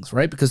buildings,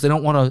 right? Because they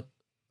don't want to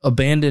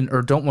abandon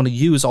or don't want to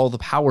use all the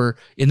power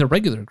in the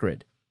regular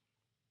grid.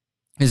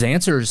 His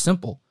answer is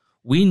simple.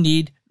 We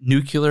need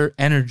nuclear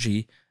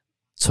energy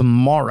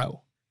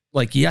tomorrow,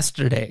 like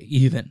yesterday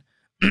even.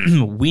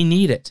 We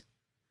need it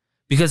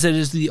because it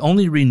is the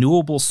only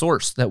renewable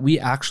source that we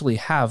actually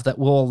have that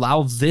will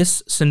allow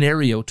this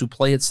scenario to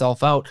play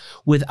itself out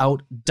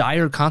without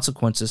dire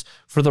consequences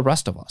for the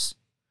rest of us.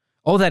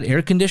 Oh, that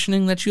air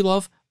conditioning that you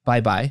love?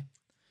 Bye-bye.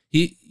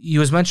 He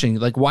was mentioning,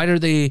 like, why are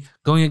they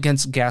going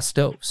against gas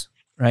stoves,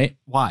 right?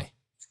 Why?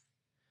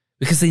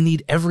 Because they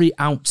need every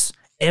ounce,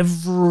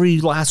 every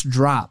last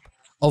drop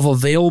of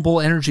available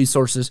energy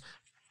sources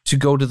to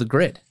go to the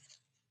grid.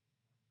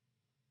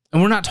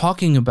 And we're not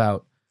talking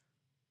about,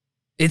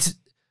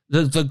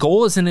 the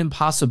goal is an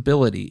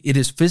impossibility. It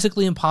is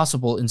physically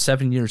impossible in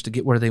 7 years to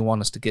get where they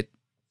want us to get.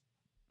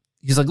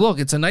 He's like, look,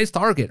 it's a nice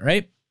target,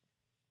 right?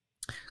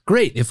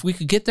 Great. If we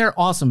could get there,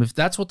 awesome. If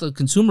that's what the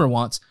consumer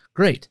wants,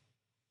 great.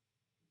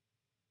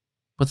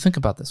 But think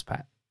about this,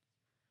 Pat.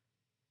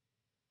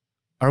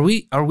 Are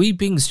we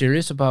being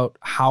serious about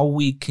how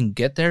we can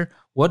get there?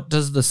 What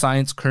does the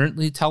science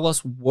currently tell us?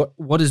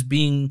 What is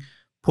being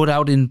put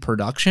out in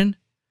production?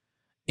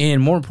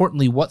 And more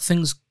importantly, what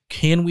things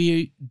can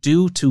we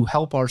do to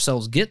help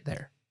ourselves get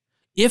there?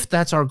 If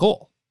that's our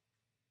goal,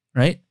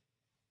 right?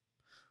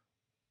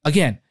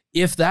 Again,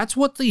 if that's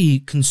what the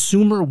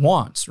consumer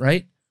wants,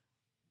 right?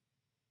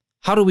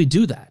 How do we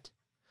do that?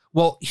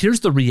 Well, here's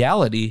the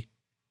reality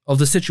of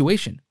the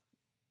situation.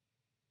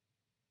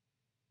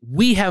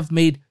 We have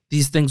made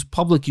these things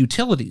public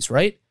utilities,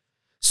 right?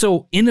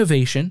 So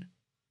innovation,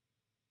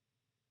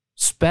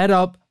 sped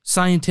up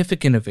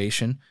scientific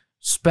innovation,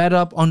 sped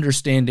up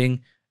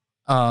understanding,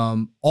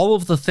 all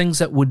of the things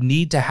that would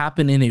need to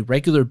happen in a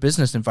regular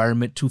business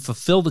environment to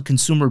fulfill the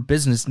consumer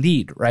business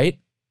need, right?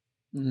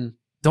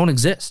 Don't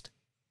exist.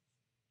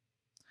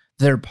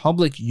 They're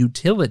public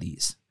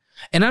utilities.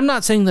 And I'm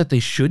not saying that they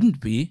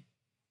shouldn't be,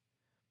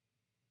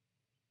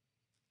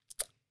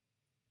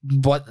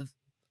 but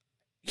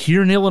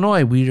here in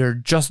Illinois, we are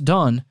just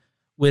done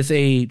with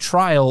a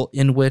trial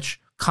in which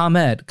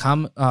ComEd,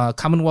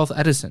 Commonwealth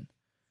Edison,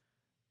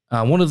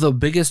 one of the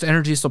biggest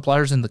energy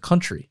suppliers in the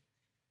country,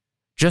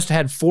 just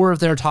had 4 of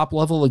their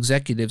top-level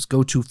executives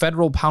go to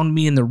federal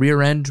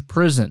pound-me-in-the-rear-end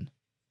prison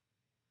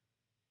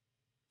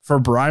for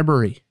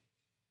bribery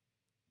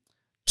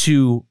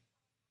to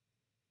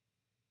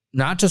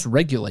not just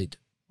regulate,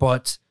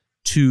 but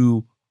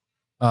to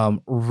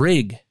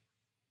rig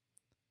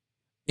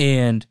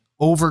and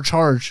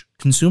overcharge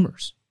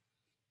consumers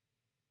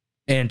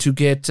and to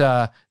get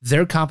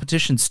their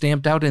competition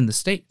stamped out in the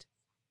state.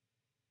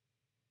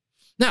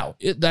 Now,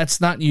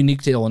 that's not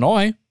unique to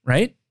Illinois,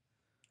 right?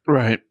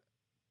 Right.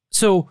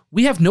 So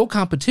we have no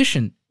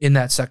competition in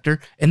that sector,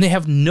 and they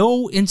have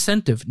no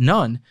incentive,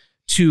 none,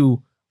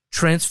 to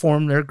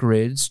transform their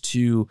grids,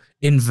 to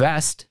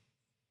invest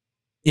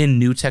in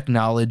new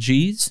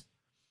technologies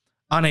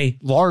on a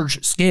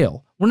large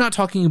scale. We're not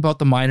talking about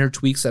the minor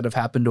tweaks that have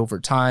happened over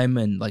time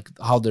and like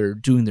how they're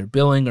doing their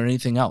billing or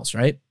anything else,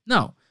 right?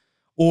 No.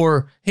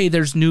 Or, hey,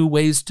 there's new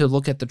ways to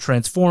look at the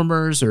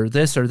transformers or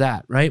this or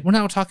that, right? We're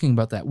not talking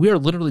about that. We are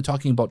literally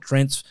talking about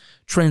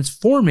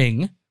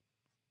transforming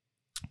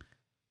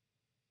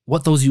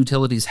what those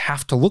utilities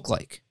have to look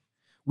like.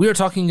 We are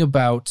talking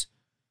about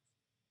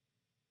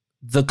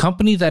the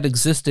company that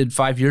existed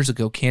 5 years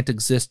ago can't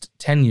exist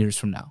 10 years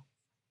from now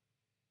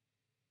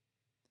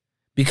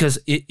because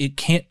it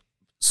can't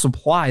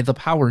supply the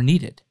power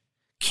needed.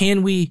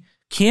 Can we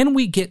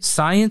get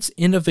science,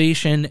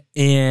 innovation,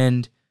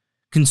 and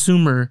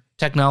consumer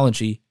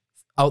technology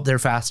out there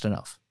fast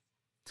enough?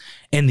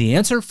 And the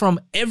answer from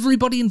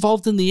everybody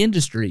involved in the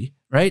industry,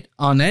 right,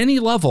 on any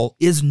level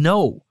is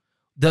no.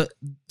 The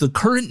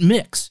current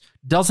mix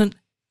doesn't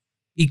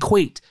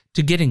equate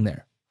to getting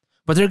there.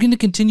 But they're going to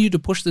continue to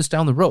push this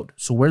down the road.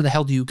 So where the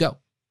hell do you go?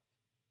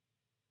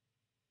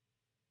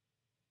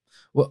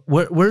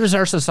 Where does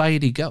our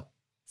society go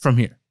from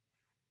here?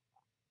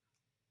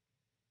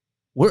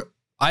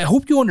 I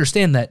hope you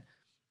understand that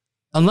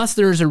unless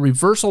there is a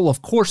reversal,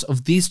 of course,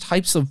 of these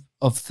types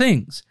of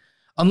things,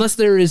 unless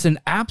there is an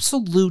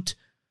absolute,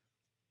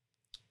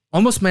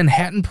 almost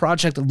Manhattan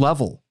Project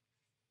level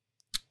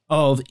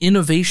of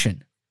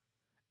innovation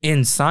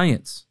in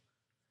science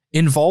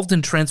involved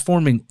in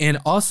transforming, and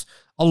us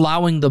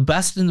allowing the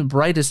best and the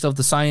brightest of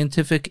the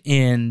scientific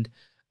and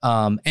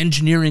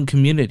engineering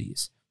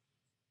communities.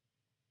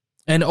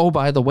 And oh,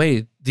 by the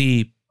way,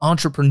 the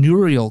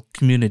entrepreneurial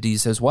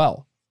communities as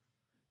well,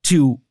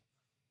 to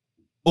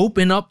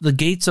open up the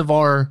gates of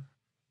our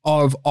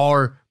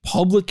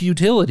public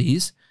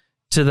utilities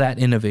to that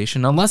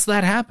innovation. Unless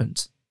that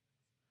happens,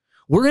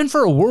 we're in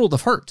for a world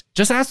of hurt.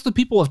 Just ask the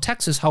people of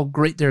Texas how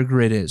great their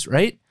grid is,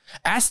 right?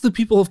 Ask the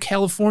people of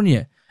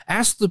California.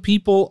 Ask the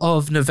people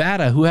of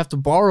Nevada who have to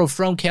borrow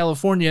from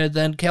California,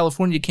 then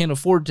California can't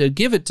afford to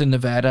give it to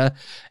Nevada,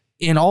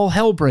 and all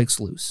hell breaks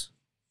loose.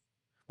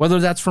 Whether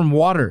that's from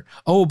water,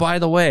 oh, by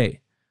the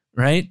way,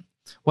 right?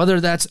 Whether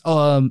that's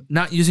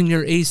not using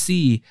your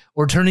AC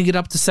or turning it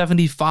up to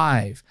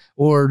 75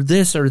 or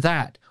this or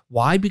that.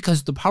 Why?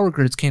 Because the power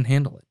grids can't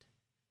handle it.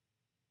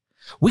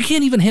 We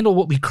can't even handle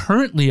what we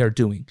currently are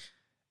doing.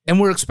 And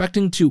we're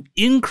expecting to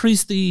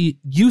increase the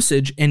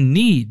usage and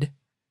need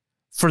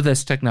for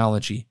this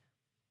technology.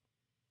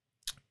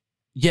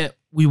 Yet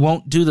we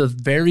won't do the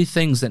very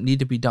things that need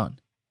to be done.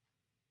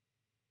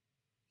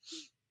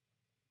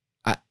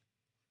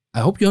 I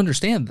hope you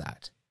understand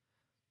that.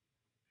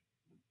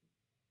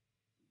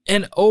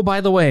 And oh,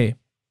 by the way,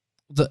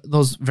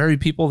 those very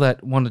people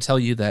that want to tell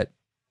you that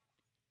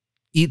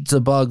eat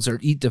the bugs or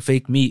eat the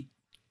fake meat,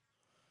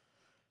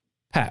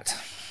 Pat,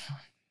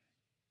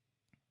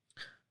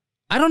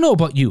 I don't know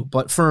about you,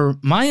 but for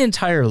my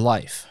entire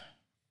life,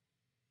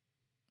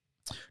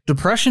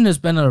 depression has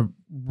been a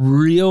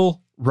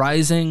real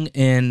rising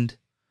and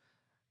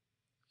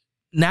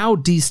now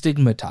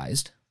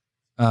destigmatized,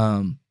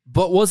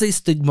 but was a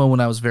stigma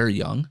when I was very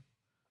young,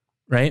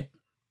 right?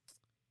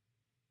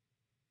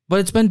 But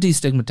it's been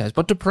destigmatized.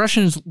 But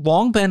depression has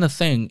long been a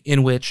thing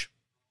in which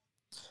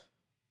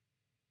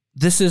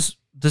this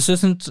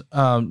isn't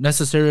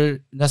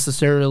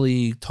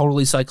necessarily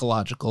totally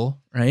psychological,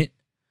 right?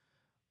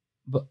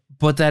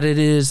 But that it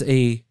is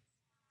a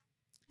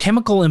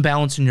chemical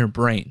imbalance in your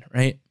brain,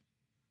 right?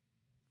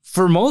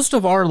 For most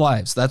of our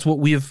lives, that's what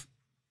we've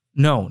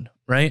known,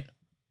 right?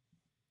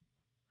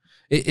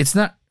 It's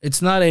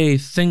not a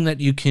thing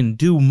that you can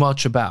do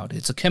much about.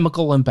 It's a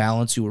chemical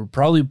imbalance. You were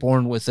probably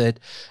born with it,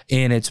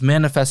 and it's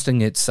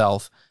manifesting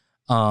itself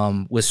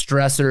with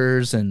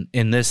stressors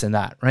and this and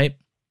that, right?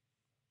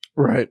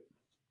 Right.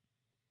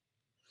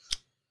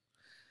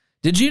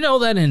 Did you know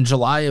that in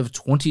July of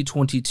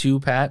 2022,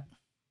 Pat,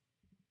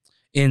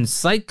 in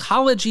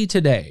Psychology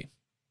Today,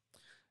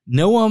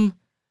 Noam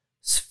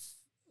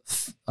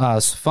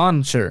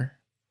Sfancher,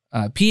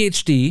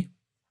 PhD,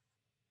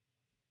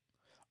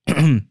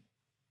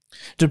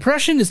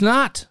 depression is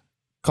not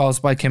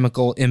caused by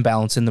chemical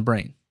imbalance in the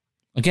brain.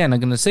 Again, I'm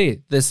going to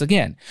say this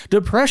again.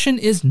 Depression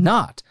is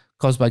not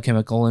caused by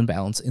chemical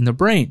imbalance in the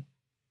brain.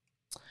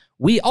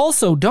 We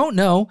also don't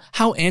know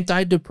how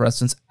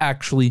antidepressants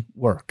actually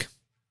work.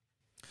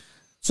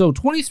 So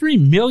 23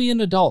 million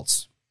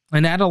adults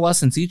and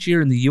adolescents each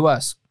year in the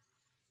U.S.,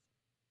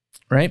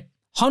 right?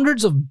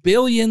 Hundreds of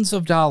billions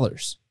of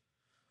dollars.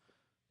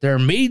 There are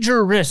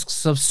major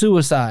risks of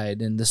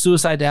suicide and the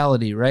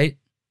suicidality, right?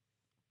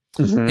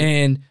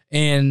 Mm-hmm.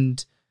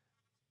 And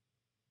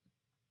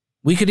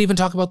we could even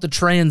talk about the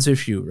trans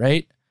issue,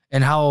 right?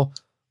 And how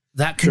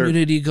that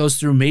community goes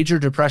through major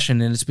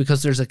depression, and it's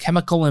because there's a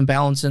chemical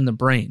imbalance in the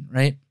brain,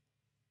 right?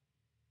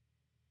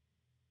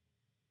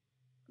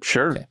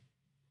 Sure. Okay.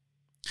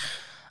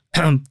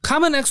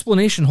 Common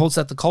explanation holds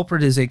that the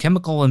culprit is a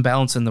chemical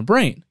imbalance in the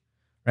brain,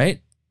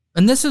 right?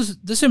 And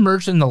this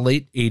emerged in the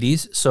late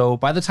 80s. So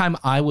by the time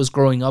I was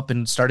growing up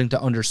and starting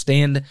to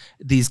understand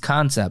these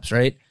concepts,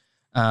 right?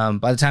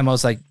 By the time I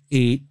was like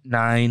 8,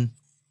 9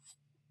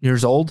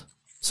 years old,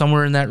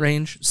 somewhere in that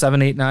range,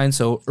 7, 8, 9.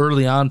 So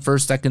early on,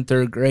 first, second,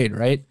 third grade,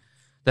 right?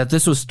 That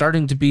this was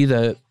starting to be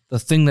the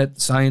thing that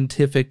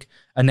scientific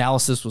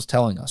analysis was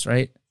telling us,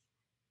 right?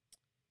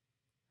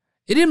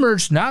 It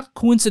emerged not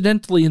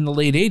coincidentally in the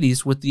late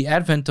 80s with the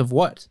advent of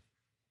what?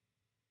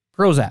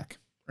 Prozac,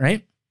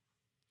 right?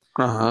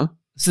 Uh-huh.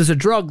 This is a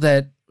drug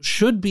that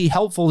should be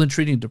helpful in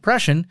treating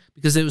depression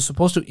because it was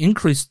supposed to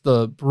increase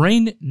the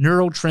brain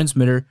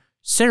neurotransmitter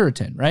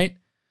serotonin, right?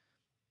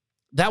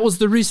 That was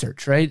the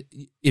research, right?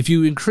 If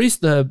you increase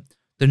the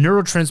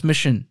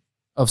neurotransmission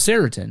of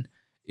serotonin,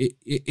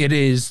 it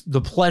is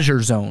the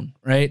pleasure zone,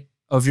 right,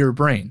 of your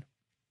brain.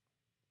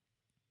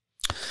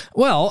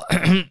 Well,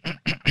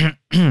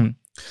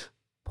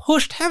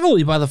 pushed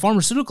heavily by the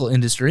pharmaceutical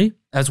industry,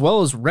 as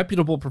well as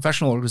reputable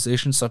professional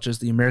organizations such as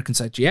the American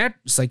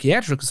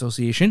Psychiatric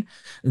Association,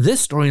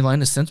 this storyline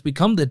has since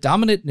become the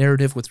dominant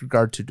narrative with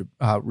regard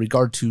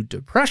to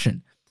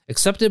depression,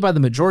 accepted by the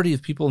majority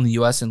of people in the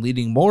U.S. and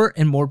leading more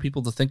and more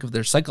people to think of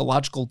their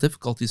psychological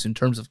difficulties in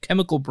terms of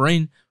chemical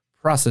brain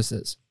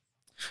processes.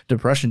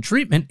 Depression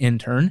treatment, in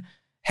turn,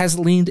 has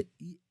leaned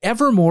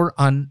ever more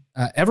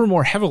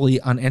heavily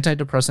on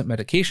antidepressant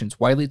medications,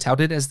 widely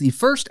touted as the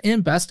first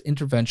and best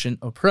intervention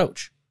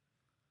approach.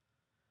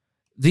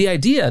 The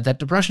idea that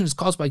depression is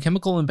caused by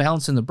chemical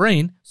imbalance in the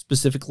brain,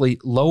 specifically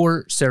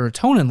lower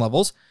serotonin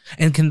levels,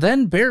 and can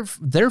then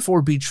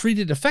therefore be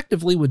treated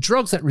effectively with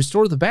drugs that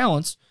restore the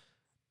balance,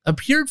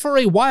 appeared for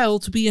a while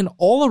to be an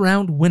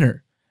all-around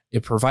winner.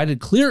 It provided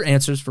clear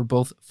answers for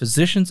both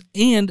physicians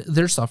and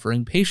their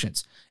suffering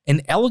patients,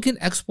 an elegant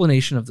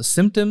explanation of the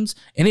symptoms,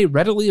 and a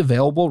readily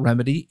available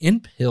remedy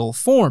in pill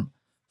form.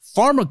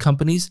 Pharma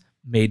companies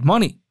made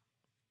money.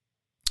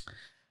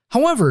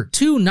 However,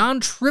 two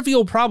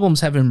non-trivial problems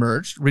have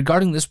emerged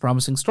regarding this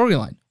promising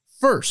storyline.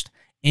 First,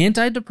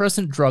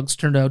 antidepressant drugs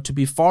turned out to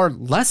be far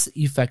less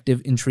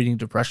effective in treating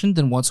depression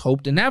than once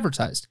hoped and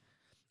advertised.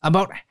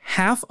 About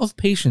half of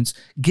patients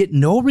get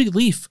no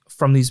relief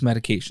from these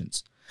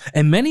medications,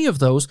 and many of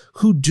those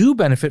who do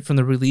benefit from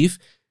the relief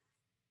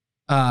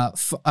find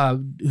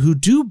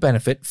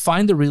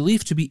the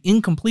relief to be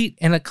incomplete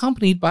and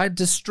accompanied by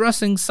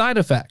distressing side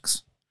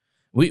effects.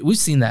 We've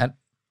seen that,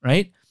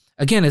 right?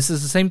 Again, this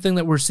is the same thing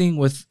that we're seeing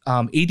with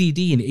ADD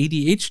and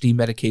ADHD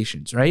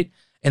medications, right?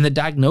 And the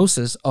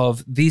diagnosis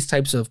of these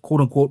types of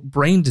quote-unquote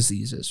brain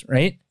diseases,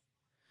 right?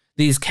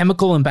 These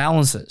chemical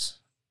imbalances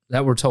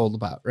that we're told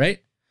about, right?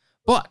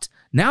 But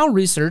now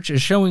research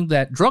is showing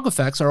that drug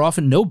effects are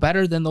often no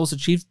better than those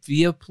achieved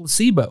via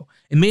placebo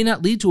and may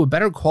not lead to a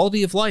better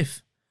quality of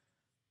life.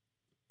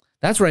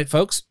 That's right,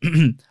 folks.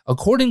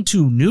 According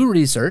to new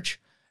research,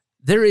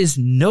 there is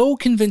no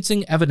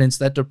convincing evidence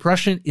that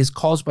depression is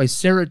caused by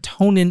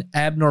serotonin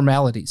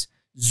abnormalities.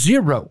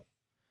 Zero.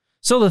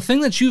 So the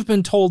thing that you've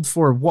been told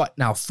for what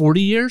now,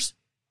 40 years?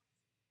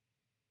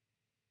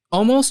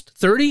 Almost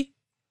 30?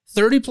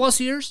 30 plus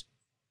years?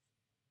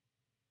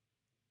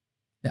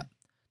 Yeah,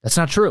 that's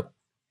not true.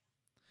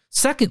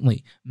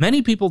 Secondly,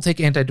 many people take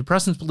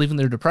antidepressants believing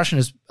their depression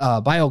is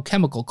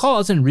biochemical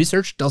cause, and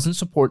research doesn't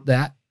support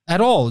that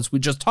at all, as we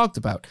just talked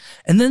about.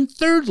 And then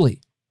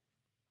thirdly,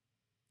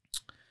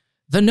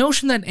 the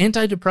notion that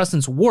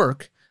antidepressants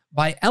work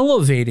by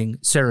elevating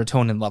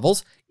serotonin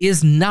levels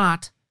is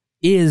not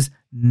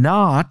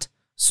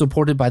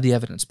supported by the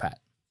evidence, Pat.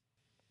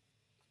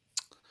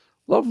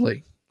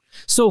 Lovely.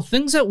 So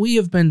things that we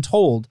have been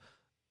told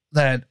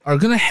that are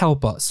going to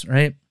help us,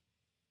 right?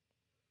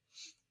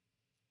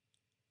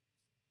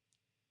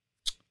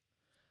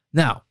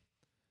 Now,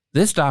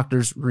 this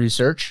doctor's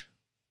research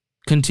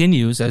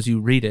continues as you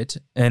read it,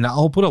 and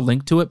I'll put a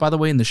link to it, by the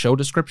way, in the show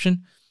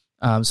description.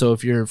 So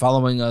if you're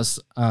following us,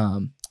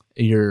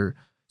 you're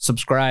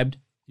subscribed,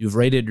 you've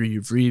rated, or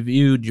you've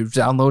reviewed, you've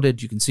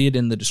downloaded, you can see it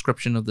in the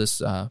description of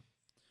this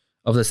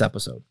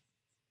episode.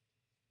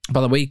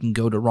 By the way, you can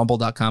go to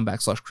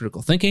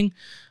rumble.com/critical thinking.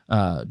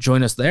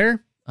 Join us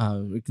there.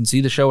 You can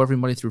see the show every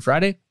Monday through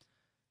Friday,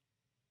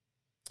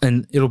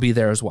 and it'll be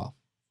there as well.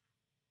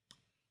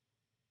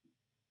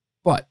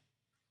 But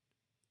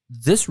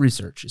this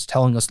research is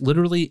telling us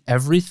literally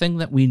everything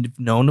that we've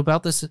known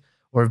about this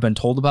or have been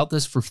told about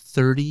this for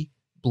 30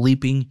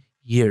 bleeping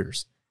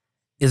years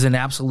is an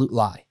absolute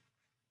lie.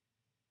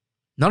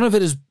 None of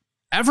it has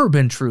ever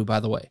been true, by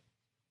the way.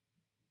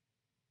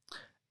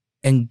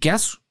 And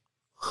guess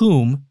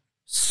whom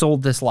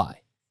sold this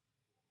lie?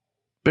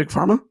 Big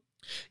Pharma?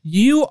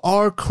 You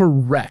are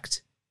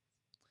correct.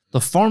 The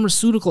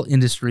pharmaceutical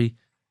industry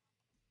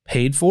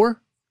paid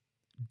for,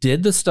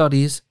 did the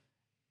studies,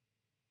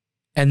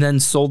 and then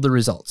sold the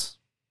results.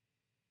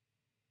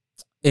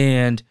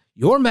 And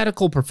your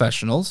medical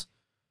professionals,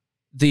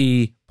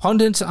 the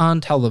pundits on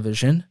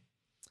television,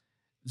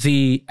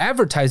 the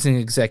advertising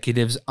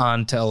executives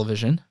on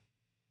television,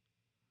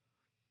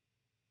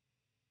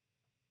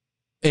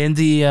 and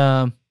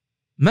the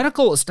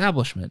medical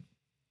establishment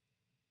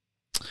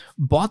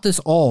bought this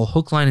all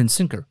hook, line, and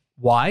sinker.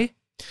 Why?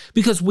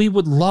 Because we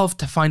would love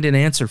to find an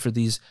answer for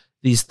these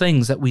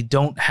things that we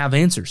don't have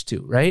answers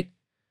to, right?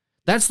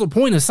 That's the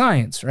point of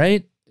science,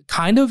 right?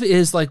 Kind of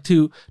is like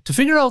to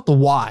figure out the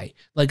why,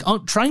 like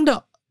trying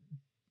to,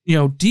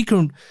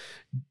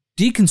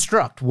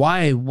 deconstruct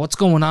what's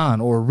going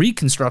on, or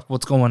reconstruct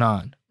what's going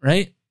on,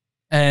 right?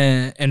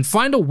 And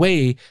find a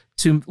way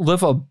to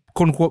live a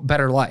quote unquote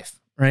better life,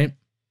 right?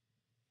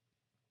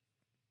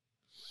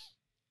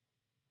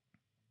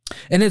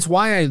 And it's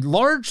why I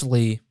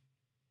largely,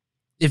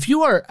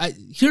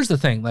 here's the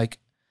thing, like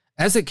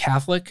as a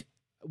Catholic,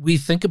 we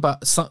think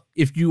about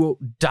if you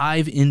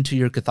dive into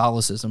your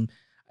Catholicism,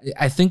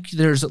 I think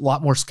there's a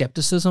lot more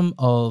skepticism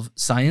of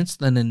science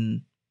than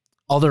in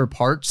other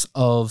parts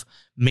of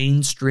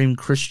mainstream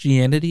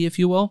Christianity, if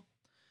you will.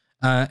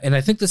 And I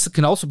think this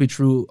can also be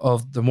true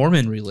of the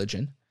Mormon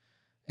religion.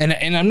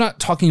 And I'm not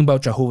talking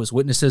about Jehovah's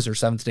Witnesses or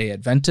Seventh-day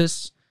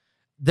Adventists.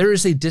 There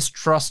is a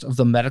distrust of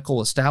the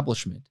medical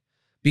establishment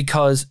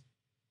because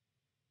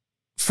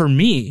for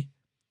me,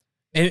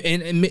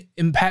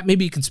 and Pat,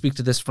 maybe you can speak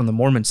to this from the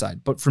Mormon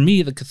side, but for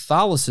me, the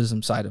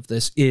Catholicism side of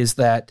this is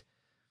that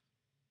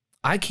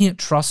I can't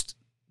trust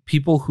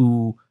people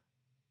who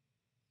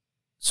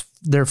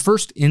their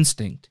first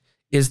instinct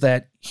is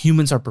that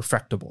humans are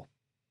perfectible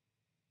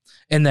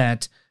and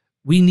that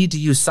we need to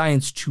use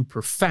science to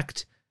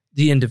perfect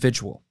the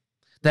individual,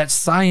 that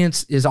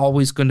science is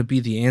always going to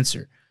be the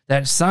answer,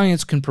 that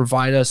science can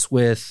provide us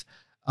with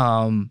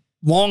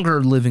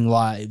longer living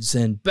lives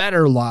and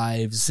better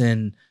lives,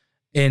 and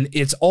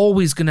it's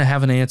always going to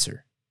have an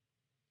answer.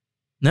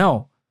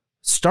 No,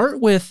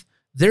 start with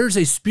there's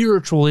a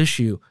spiritual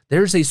issue.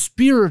 There's a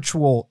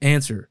spiritual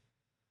answer.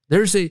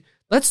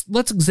 Let's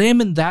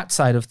examine that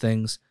side of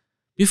things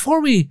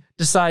before we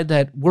decide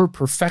that we're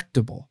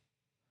perfectible,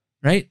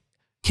 right?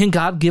 Can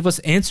God give us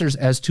answers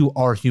as to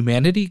our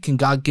humanity? Can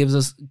God give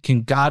us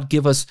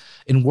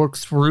and work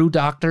through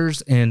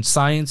doctors and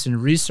science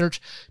and research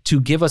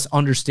to give us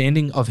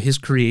understanding of his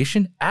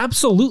creation?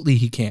 Absolutely,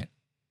 he can.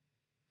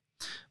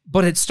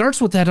 But it starts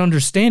with that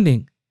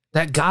understanding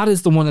that God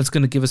is the one that's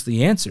going to give us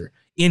the answer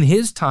in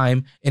his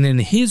time and in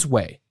his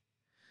way,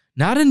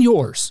 not in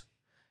yours.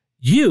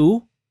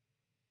 You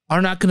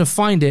are not going to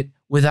find it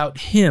without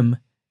him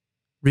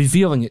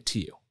revealing it to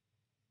you.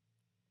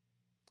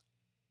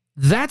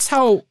 That's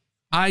how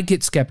I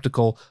get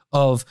skeptical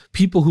of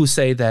people who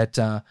say that,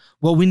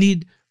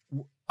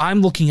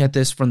 I'm looking at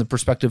this from the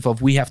perspective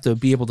of we have to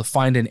be able to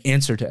find an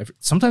answer to everything.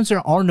 Sometimes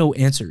there are no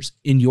answers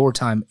in your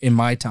time, in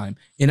my time,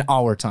 in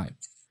our time.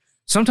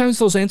 Sometimes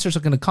those answers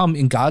are going to come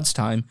in God's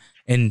time,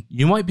 and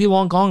you might be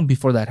long gone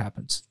before that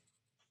happens.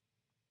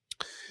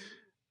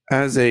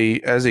 As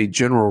a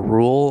general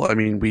rule, I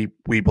mean,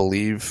 we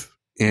believe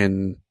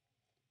in,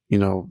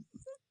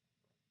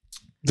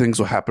 things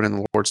will happen in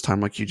the Lord's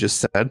time, like you just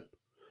said,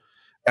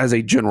 as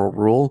a general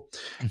rule.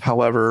 Mm-hmm.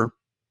 However,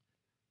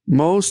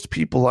 most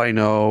people I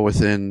know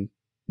within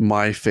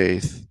my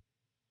faith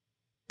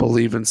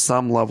believe in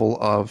some level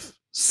of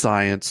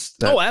science.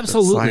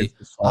 Absolutely.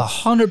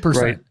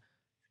 100%.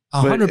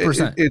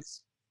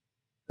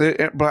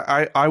 100%.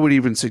 But I would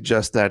even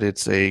suggest that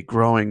it's a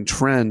growing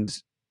trend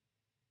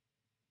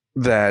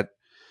that,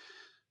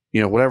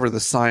 whatever the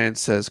science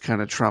says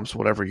kind of trumps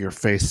whatever your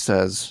faith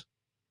says,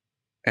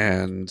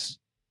 and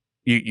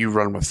you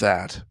run with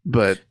that.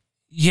 But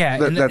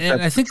yeah,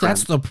 and I think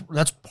that's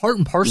part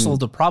and parcel of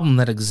the problem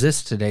that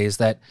exists today, is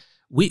that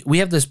we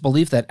have this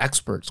belief that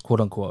experts, quote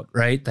unquote,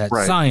 right, that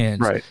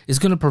science is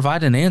going to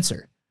provide an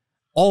answer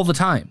all the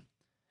time,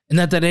 and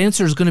that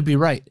answer is going to be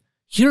right.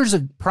 Here's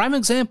a prime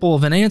example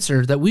of an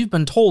answer that we've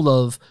been told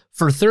of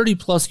for 30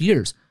 plus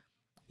years,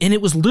 and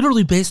it was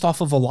literally based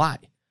off of a lie.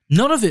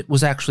 None of it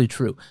was actually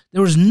true.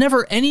 There was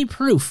never any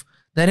proof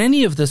that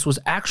any of this was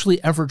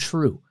actually ever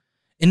true.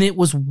 And it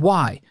was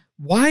why.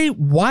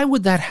 Why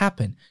would that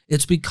happen?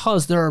 It's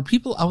because there are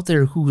people out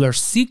there who are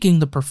seeking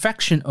the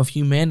perfection of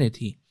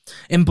humanity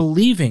and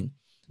believing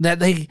that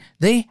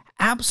they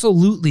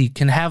absolutely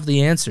can have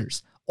the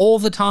answers all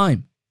the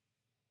time.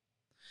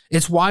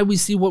 It's why we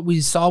see what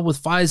we saw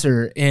with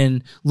Pfizer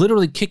and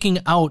literally kicking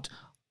out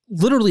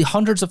literally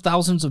hundreds of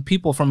thousands of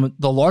people from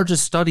the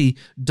largest study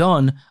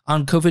done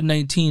on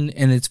COVID-19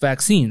 and its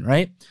vaccine,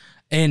 right?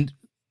 And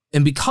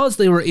because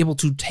they were able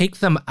to take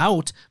them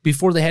out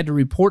before they had to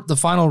report the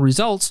final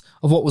results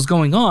of what was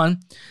going on,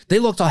 they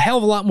looked a hell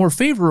of a lot more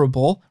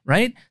favorable,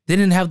 right? They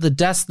didn't have the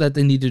deaths that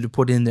they needed to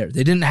put in there.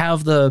 They didn't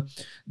have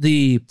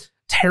the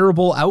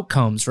terrible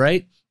outcomes,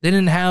 right? They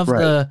didn't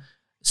have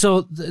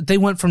so they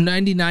went from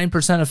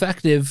 99%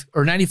 effective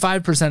or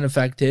 95%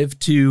 effective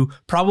to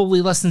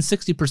probably less than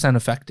 60%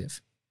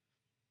 effective.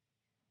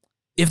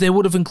 If they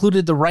would have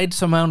included the right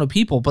amount of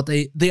people, but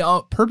they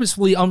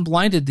purposefully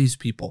unblinded these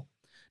people,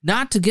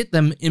 not to get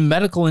them in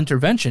medical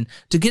intervention,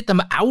 to get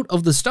them out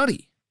of the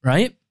study,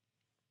 right?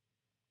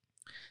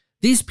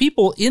 These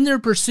people, in their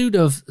pursuit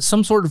of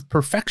some sort of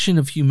perfection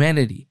of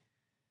humanity,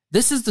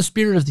 this is the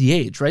spirit of the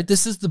age, right?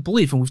 This is the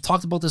belief, and we've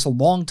talked about this a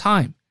long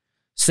time.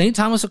 St.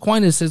 Thomas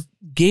Aquinas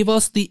gave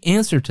us the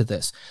answer to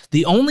this.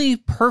 The only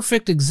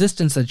perfect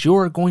existence that you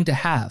are going to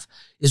have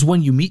is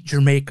when you meet your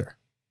maker.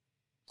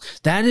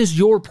 That is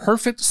your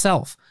perfect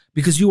self,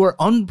 because you are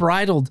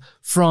unbridled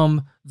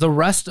from the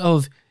rest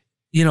of,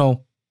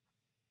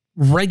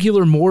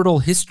 regular mortal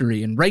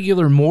history and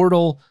regular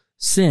mortal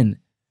sin.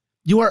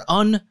 You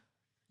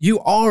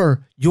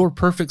are your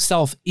perfect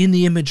self in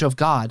the image of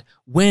God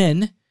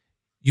when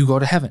you go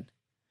to heaven.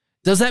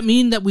 Does that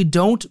mean that we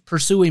don't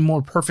pursue a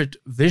more perfect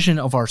vision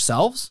of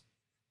ourselves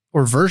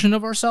or version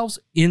of ourselves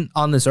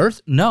on this earth?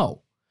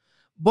 No.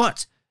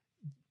 But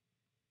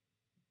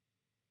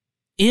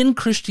in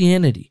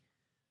Christianity,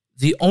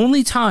 the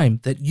only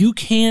time that you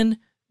can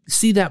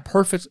see that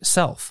perfect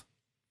self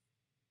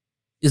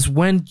is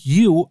when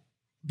you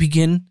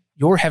begin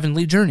your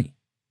heavenly journey.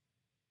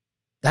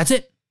 That's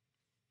it.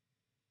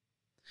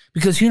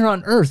 Because here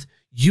on earth,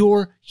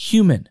 you're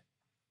human.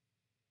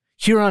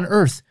 Here on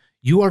earth,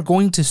 you are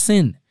going to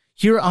sin.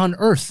 Here on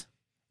earth,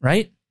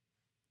 right?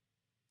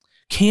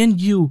 Can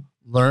you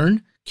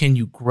learn? Can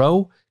you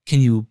grow?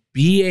 Can you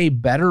be a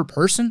better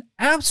person?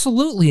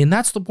 Absolutely. And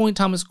that's the point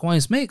Thomas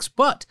Aquinas makes.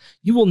 But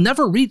you will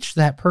never reach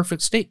that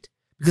perfect state,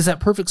 because that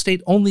perfect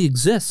state only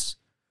exists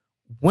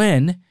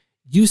when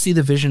you see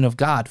the vision of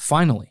God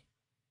finally.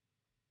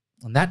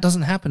 And that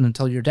doesn't happen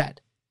until you're dead.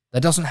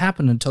 That doesn't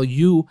happen until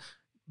you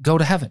go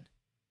to heaven.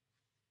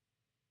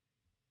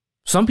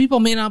 Some people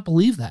may not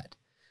believe that.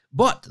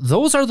 But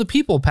those are the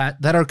people,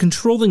 Pat, that are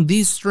controlling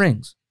these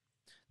strings.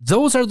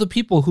 Those are the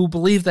people who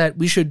believe that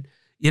we should,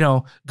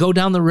 go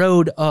down the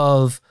road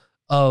of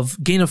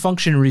gain of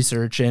function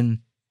research and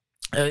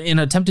in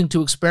attempting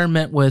to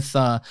experiment with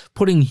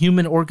putting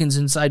human organs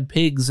inside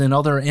pigs and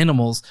other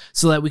animals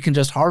so that we can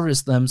just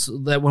harvest them so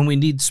that when we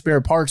need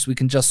spare parts, we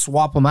can just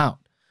swap them out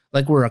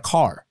like we're a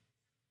car.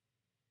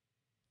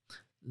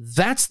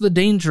 That's the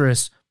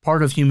dangerous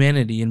part of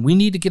humanity, and we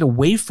need to get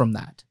away from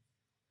that.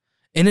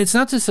 And it's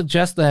not to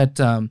suggest that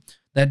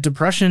that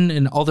depression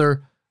and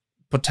other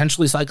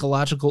potentially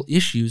psychological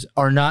issues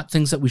are not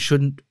things that we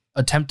shouldn't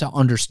attempt to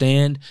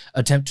understand,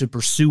 attempt to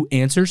pursue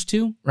answers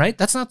to, right?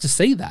 That's not to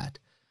say that.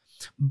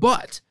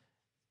 But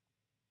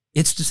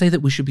it's to say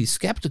that we should be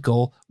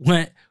skeptical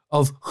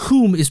of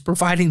whom is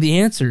providing the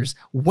answers,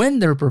 when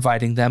they're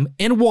providing them,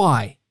 and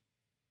why.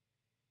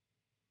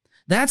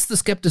 That's the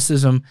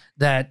skepticism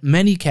that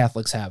many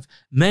Catholics have,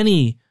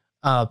 many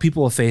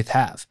people of faith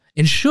have,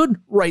 and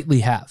should rightly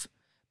have,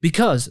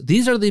 because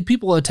these are the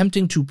people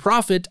attempting to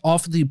profit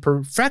off the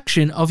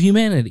perfection of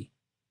humanity.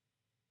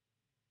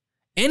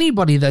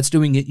 Anybody that's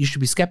doing it, you should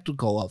be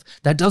skeptical of.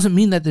 That doesn't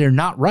mean that they're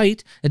not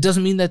right. It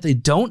doesn't mean that they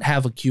don't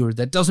have a cure.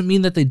 That doesn't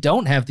mean that they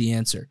don't have the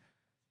answer.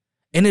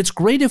 And it's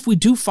great if we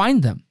do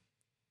find them.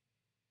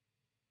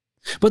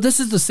 But this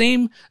is the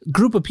same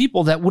group of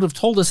people that would have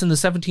told us in the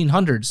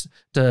 1700s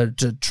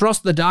to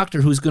trust the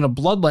doctor who's going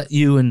to bloodlet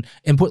you and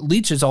put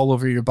leeches all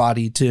over your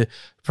body to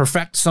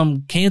perfect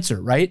some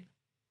cancer, right?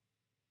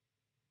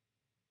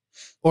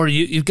 Or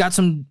you've got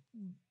some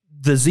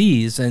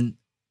disease and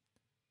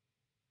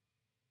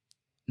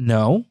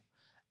no.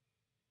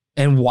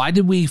 And why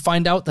did we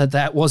find out that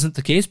that wasn't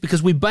the case?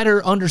 Because we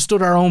better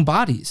understood our own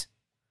bodies.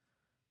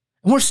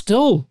 And we're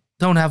still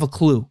don't have a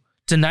clue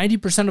to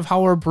 90% of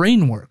how our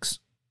brain works.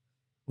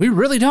 We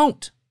really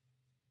don't.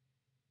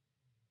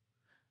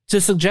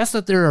 To suggest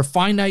that there are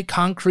finite,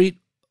 concrete,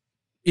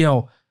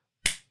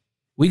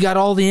 we got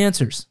all the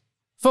answers.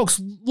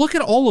 Folks, look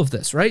at all of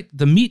this, right?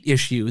 The meat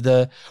issue,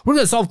 we're going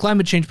to solve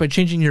climate change by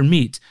changing your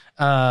meat.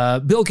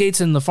 Bill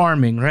Gates and the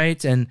farming,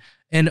 right? And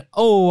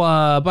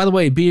by the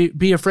way,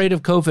 be afraid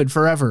of COVID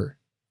forever.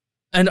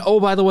 And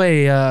by the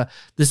way,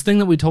 this thing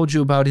that we told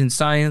you about in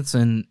science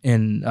and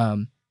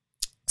in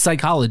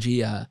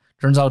psychology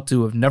turns out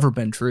to have never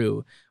been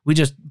true. We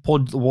just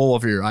pulled the wool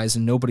over your eyes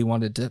and nobody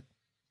wanted to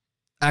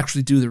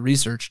actually do the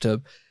research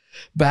to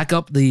back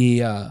up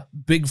the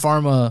big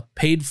pharma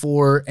paid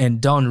for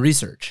and done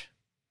research.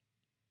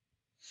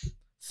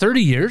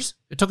 30 years?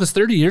 It took us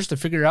 30 years to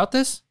figure out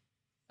this?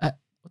 What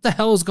the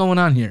hell is going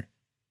on here?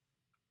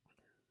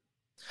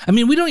 I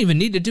mean, we don't even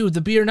need to do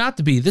the be or not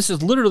to be. This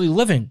is literally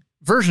living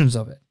versions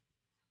of it.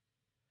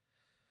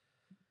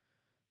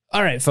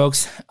 All right,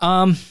 folks.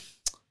 From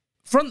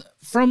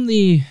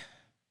the...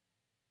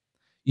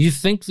 You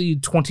think the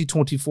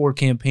 2024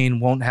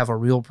 campaign won't have a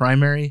real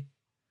primary?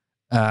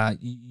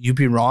 You'd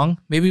be wrong.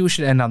 Maybe we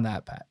should end on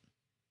that, Pat.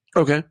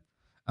 Okay.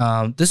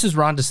 This is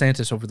Ron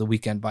DeSantis over the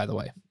weekend, by the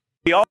way.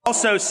 We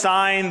also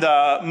signed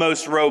the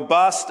most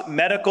robust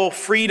medical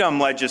freedom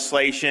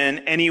legislation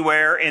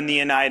anywhere in the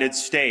United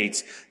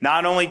States.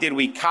 Not only did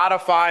we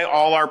codify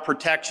all our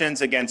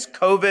protections against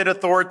COVID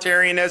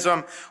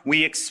authoritarianism,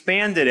 we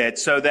expanded it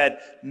so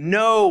that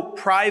no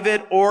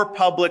private or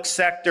public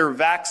sector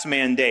vax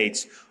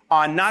mandates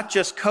on not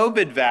just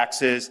COVID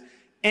vaxes,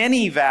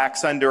 any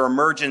vax under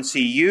emergency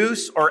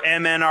use or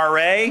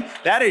MNRA,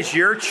 that is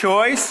your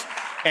choice.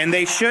 And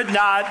they should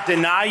not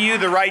deny you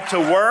the right to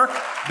work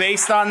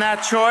based on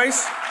that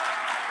choice.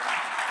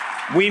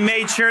 We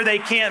made sure they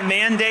can't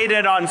mandate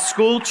it on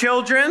school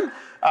children,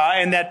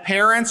 and that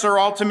parents are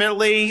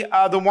ultimately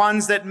the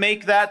ones that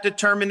make that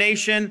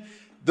determination.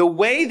 The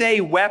way they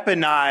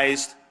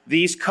weaponized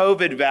these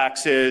COVID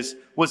vaxes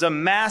was a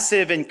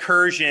massive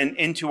incursion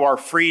into our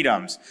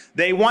freedoms.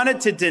 They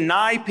wanted to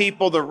deny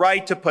people the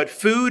right to put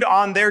food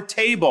on their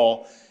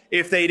table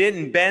if they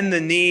didn't bend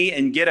the knee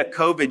and get a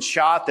COVID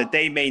shot that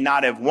they may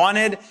not have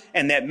wanted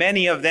and that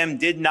many of them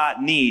did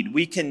not need.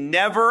 We can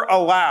never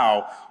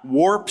allow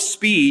warp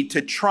speed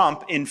to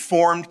trump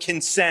informed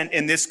consent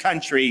in this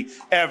country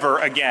ever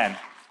again.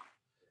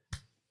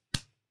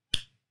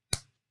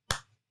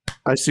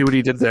 I see what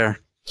he did there.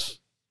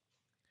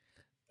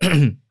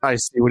 I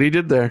see what he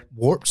did there.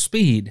 Warp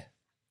speed,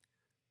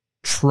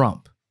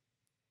 Trump.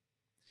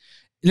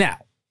 Now,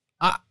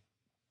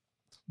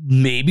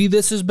 maybe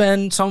this has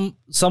been some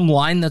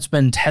line that's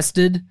been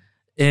tested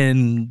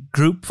in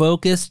group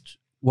focused,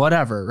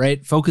 whatever,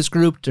 right? Focus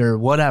grouped or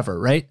whatever,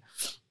 right?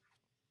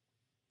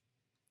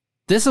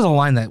 This is a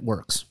line that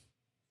works.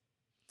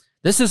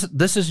 This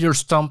is your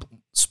stump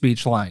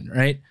speech line,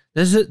 right?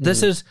 This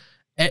is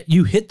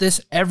you hit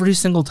this every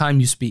single time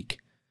you speak.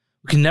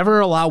 We can never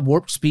allow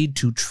warp speed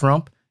to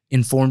trump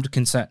informed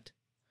consent.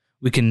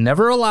 We can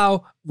never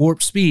allow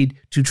warp speed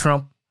to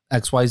trump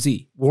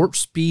XYZ. Warp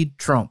speed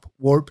Trump.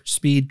 Warp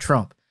speed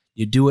Trump.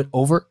 You do it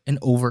over and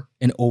over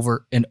and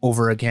over and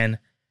over again.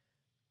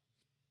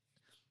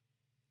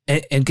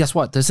 And guess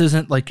what? This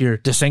isn't like your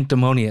De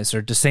Sanctimonious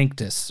or De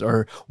Sanctus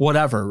or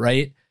whatever,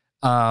 right?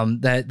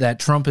 That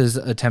Trump is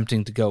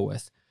attempting to go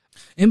with.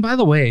 And by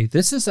the way,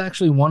 this is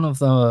actually one of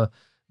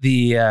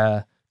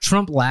the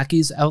Trump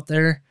lackeys out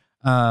there.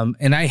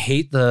 And I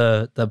hate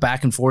the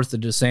back and forth. The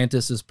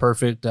DeSantis is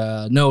perfect.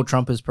 No,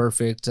 Trump is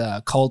perfect.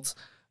 Cult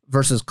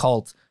versus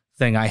cult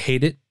thing. I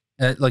hate it.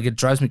 It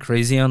drives me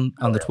crazy on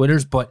the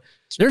Twitters, but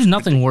there's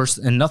nothing worse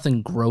and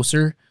nothing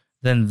grosser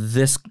than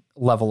this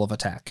level of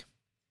attack.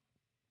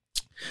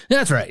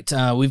 That's right.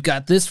 We've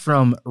got this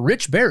from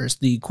Rich Barris,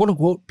 the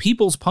quote-unquote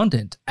People's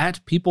Pundit,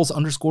 at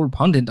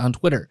People's_Pundit on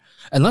Twitter.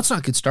 And let's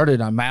not get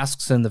started on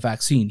masks and the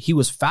vaccine. He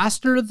was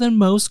faster than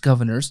most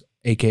governors,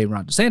 a.k.a.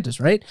 Ron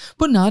DeSantis, right?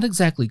 But not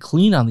exactly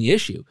clean on the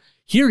issue.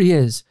 Here he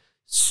is,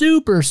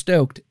 super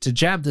stoked to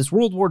jab this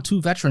World War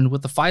II veteran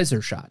with the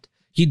Pfizer shot.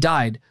 He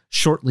died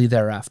shortly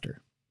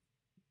thereafter.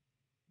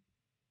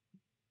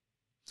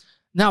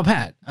 Now,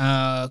 Pat,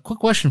 quick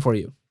question for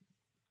you.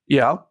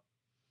 Yeah.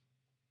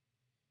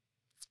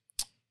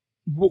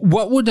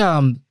 What would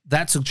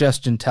that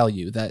suggestion tell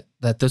you that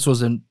this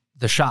wasn't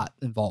the shot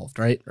involved,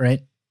 right?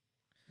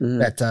 Mm-hmm.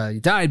 That he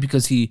died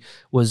because he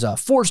was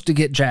forced to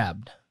get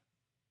jabbed.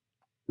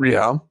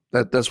 Yeah,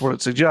 that's what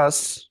it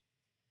suggests.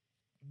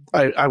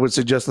 I would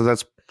suggest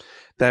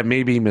that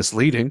may be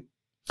misleading.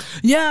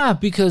 Yeah,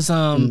 because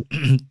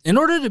in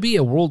order to be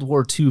a World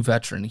War II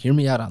veteran, hear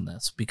me out on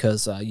this,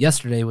 because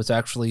yesterday was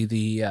actually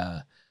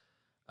the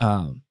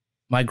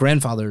my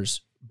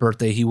grandfather's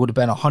birthday. He would have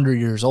been 100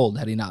 years old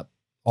had he not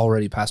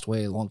already passed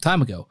away a long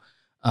time ago.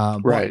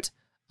 Right.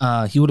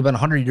 But he would have been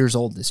 100 years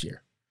old this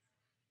year.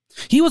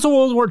 He was a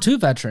World War II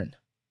veteran.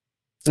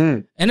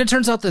 And it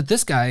turns out that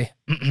this guy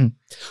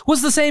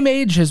was the same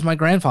age as my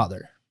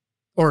grandfather,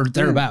 or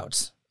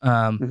thereabouts.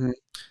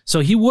 So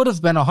he would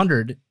have been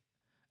 100,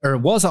 or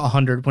was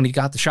 100 when he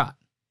got the shot.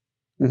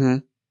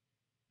 He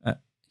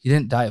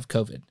didn't die of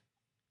COVID.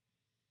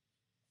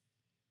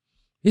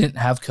 He didn't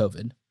have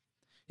COVID.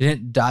 He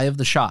didn't die of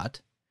the shot.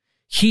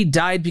 He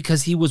died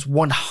because he was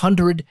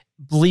 100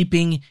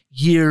 bleeping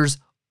years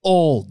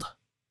old.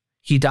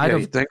 He died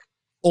of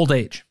old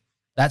age.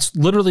 That's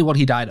literally what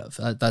he died of.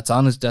 That's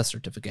on his death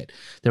certificate.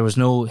 There was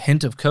no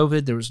hint of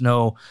COVID. There was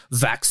no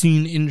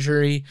vaccine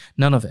injury.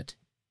 None of it.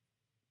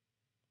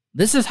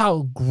 This is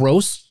how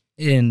gross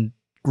and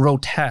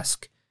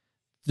grotesque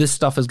this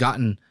stuff has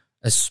gotten,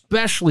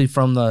 especially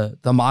from the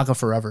MAGA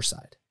Forever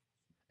side.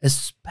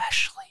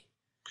 Especially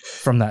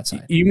from that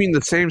side. You mean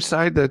the same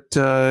side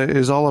that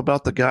is all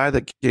about the guy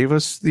that gave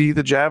us the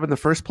jab in the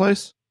first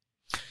place?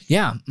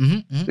 Yeah.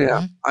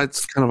 Yeah.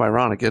 It's kind of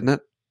ironic, isn't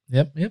it?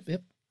 Yep.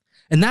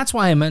 And that's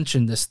why I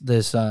mentioned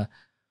this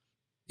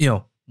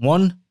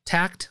one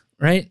tact,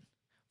 right,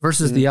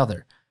 versus the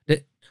other.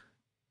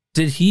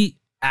 Did he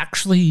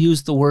actually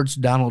use the words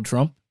Donald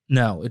Trump?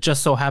 No. It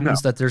just so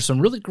happens that there's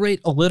some really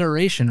great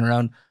alliteration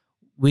around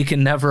 "we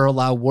can never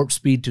allow warp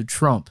speed to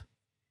Trump."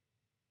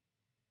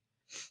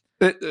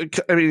 I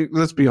mean,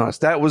 let's be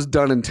honest. That was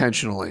done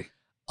intentionally.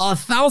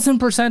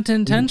 1,000%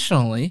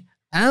 intentionally.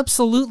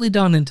 Absolutely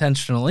done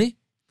intentionally.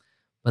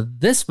 But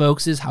this,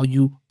 folks, is how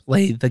you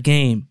play the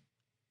game.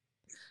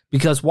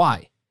 Because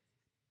why?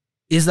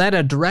 Is that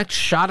a direct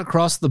shot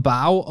across the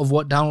bow of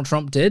what Donald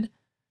Trump did?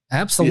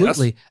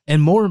 Absolutely. Yes.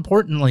 And more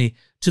importantly,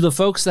 to the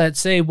folks that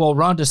say, well,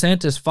 Ron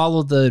DeSantis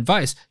followed the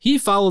advice. He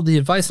followed the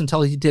advice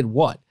until he did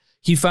what?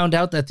 He found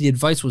out that the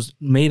advice was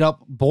made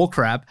up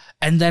bullcrap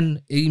and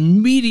then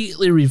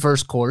immediately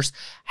reversed course,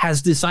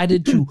 has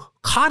decided to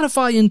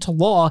codify into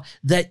law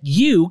that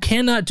you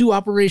cannot do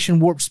Operation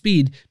Warp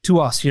Speed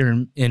to us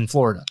here in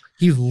Florida.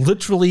 He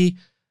literally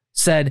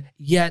said,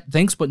 yeah,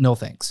 thanks, but no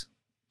thanks.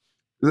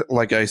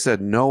 Like I said,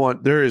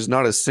 there is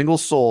not a single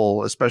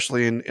soul,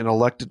 especially in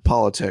elected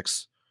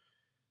politics.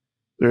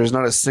 There is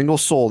not a single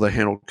soul that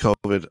handled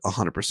COVID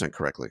 100%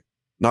 correctly.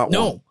 Not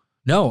one.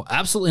 No,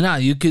 absolutely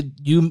not. You could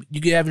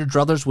have your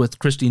druthers with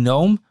Kristi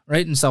Noem,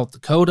 right, in South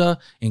Dakota,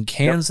 in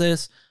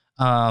Kansas,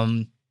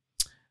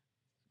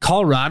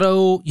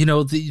 Colorado.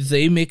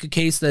 They make a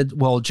case that,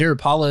 well, Jared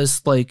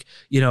Polis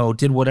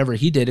did whatever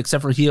he did,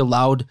 except for he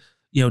allowed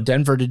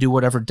Denver to do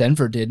whatever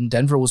Denver did, and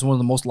Denver was one of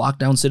the most locked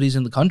down cities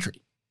in the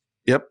country.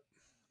 Yep,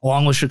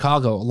 along with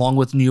Chicago, along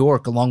with New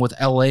York, along with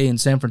L.A. and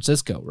San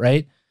Francisco,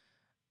 right?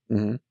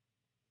 Mm-hmm.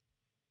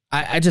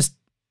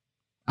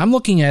 I'm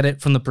looking at it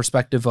from the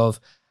perspective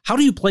of, how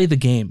do you play the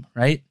game,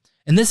 right?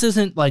 And this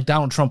isn't like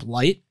Donald Trump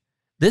light.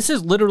 This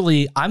is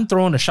literally, I'm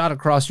throwing a shot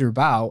across your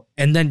bow,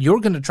 and then you're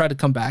going to try to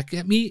come back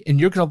at me, and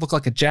you're going to look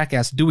like a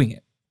jackass doing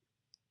it.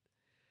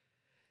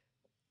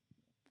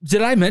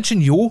 Did I mention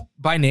you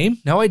by name?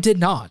 No, I did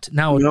not.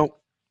 Now,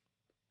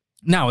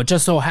 it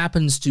just so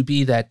happens to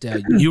be that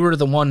you were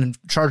the one in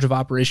charge of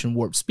Operation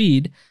Warp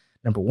Speed,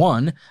 number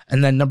one,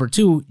 and then number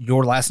two,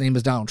 your last name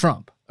is Donald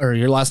Trump, or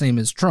your last name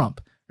is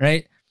Trump,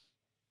 right?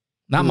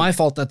 Not my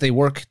fault that they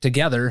work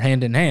together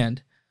hand in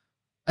hand.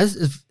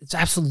 It's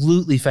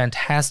absolutely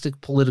fantastic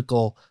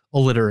political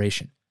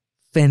alliteration.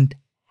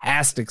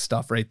 Fantastic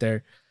stuff right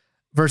there.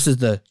 Versus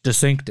the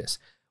DeSantis.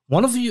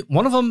 One of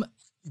them,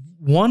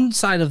 one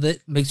side of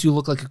it makes you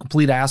look like a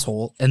complete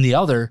asshole, and the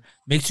other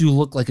makes you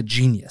look like a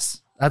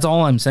genius. That's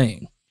all I'm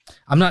saying.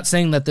 I'm not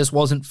saying that this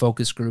wasn't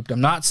focus grouped.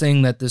 I'm not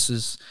saying that this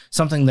is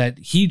something that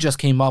he just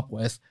came up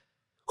with.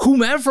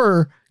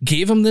 Whomever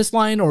gave him this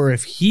line, or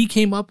if he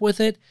came up with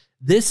it,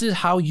 this is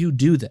how you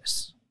do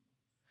this.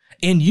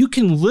 And you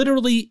can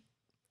literally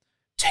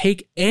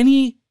take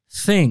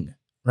anything,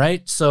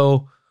 right?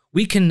 So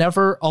we can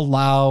never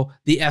allow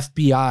the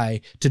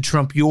FBI to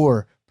trump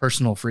your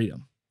personal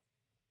freedom,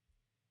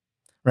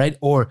 right?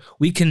 Or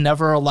we can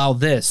never allow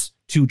this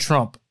to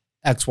trump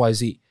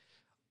XYZ.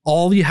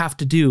 All you have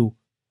to do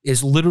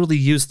is literally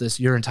use this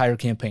your entire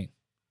campaign.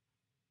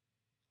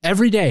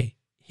 Every day,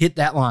 hit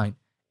that line.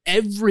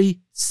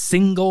 Every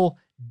single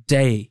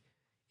day,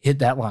 hit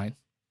that line.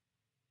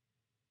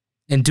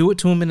 And do it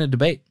to him in a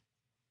debate.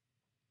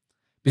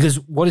 Because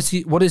what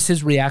is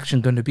his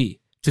reaction going to be?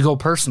 To go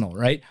personal,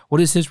 right? What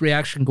is his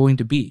reaction going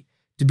to be?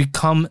 To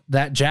become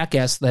that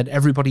jackass that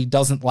everybody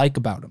doesn't like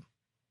about him.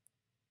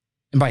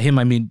 And by him,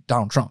 I mean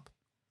Donald Trump.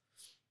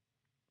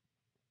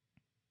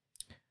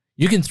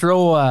 You can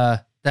throw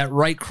that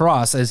right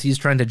cross as he's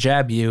trying to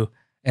jab you,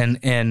 and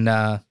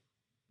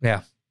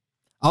yeah.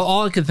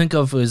 All I can think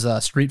of is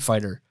Street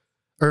Fighter,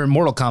 or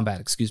Mortal Kombat,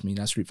 excuse me,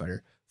 not Street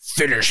Fighter.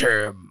 Finish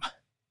him.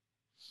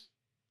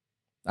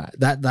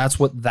 That's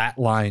what that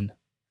line.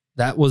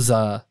 That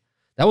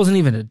wasn't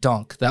even a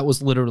dunk. That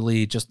was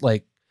literally just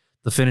like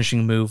the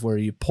finishing move where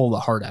you pull the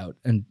heart out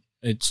and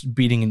it's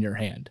beating in your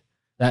hand.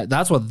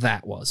 That's what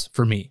that was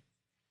for me.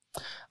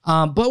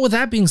 But with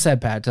that being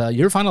said, Pat,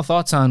 your final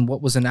thoughts on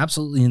what was an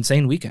absolutely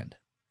insane weekend?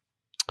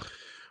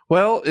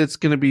 Well, it's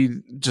going to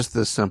be just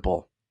this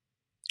simple.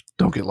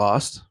 Don't get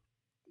lost.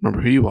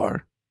 Remember who you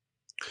are.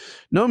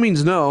 No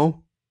means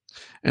no,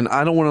 and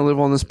I don't want to live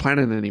on this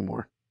planet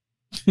anymore.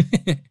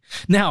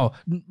 Now,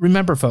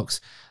 remember,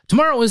 folks,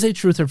 tomorrow is a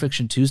Truth or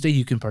Fiction Tuesday.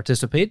 You can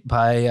participate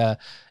by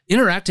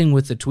interacting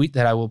with the tweet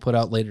that I will put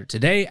out later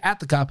today at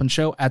The Coppin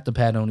Show, at The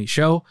Pat Oney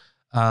Show,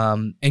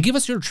 and give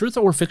us your truth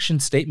or fiction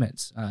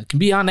statements. It can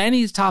be on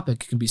any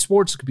topic. It can be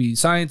sports. It could be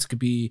science. It could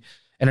be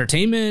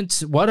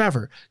entertainment,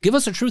 whatever. Give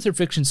us a truth or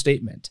fiction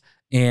statement,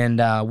 and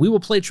we will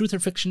play Truth or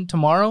Fiction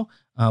tomorrow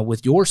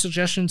with your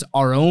suggestions,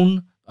 our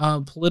own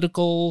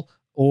political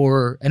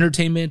or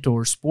entertainment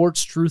or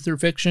sports truth or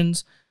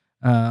fictions.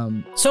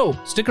 So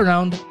stick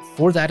around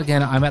for that.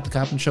 Again, I'm at The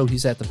Coppin Show.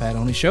 He's at The Pat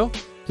Oney Show.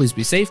 Please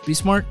be safe, be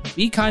smart,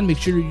 be kind. Make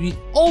sure you eat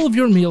all of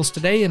your meals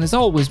today. And as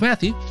always,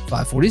 Matthew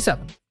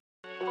 547.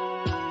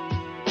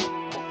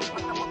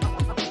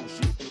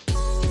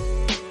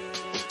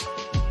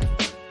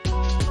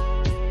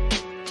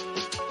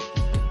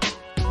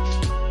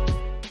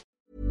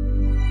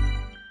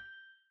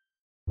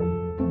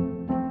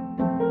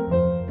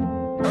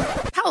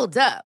 Hold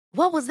up.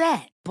 What was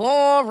that?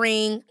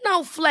 Boring.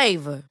 No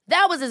flavor.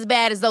 That was as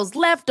bad as those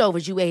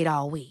leftovers you ate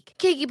all week.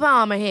 Keke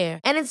Palmer here.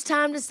 And it's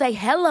time to say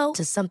hello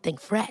to something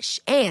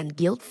fresh and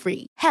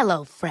guilt-free.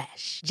 Hello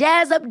Fresh.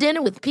 Jazz up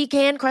dinner with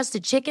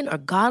pecan-crusted chicken or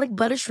garlic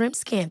butter shrimp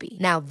scampi.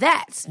 Now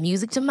that's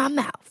music to my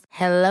mouth.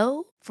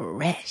 Hello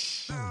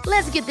Fresh.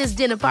 Let's get this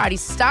dinner party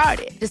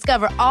started.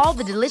 Discover all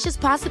the delicious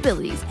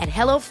possibilities at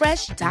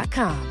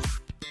HelloFresh.com.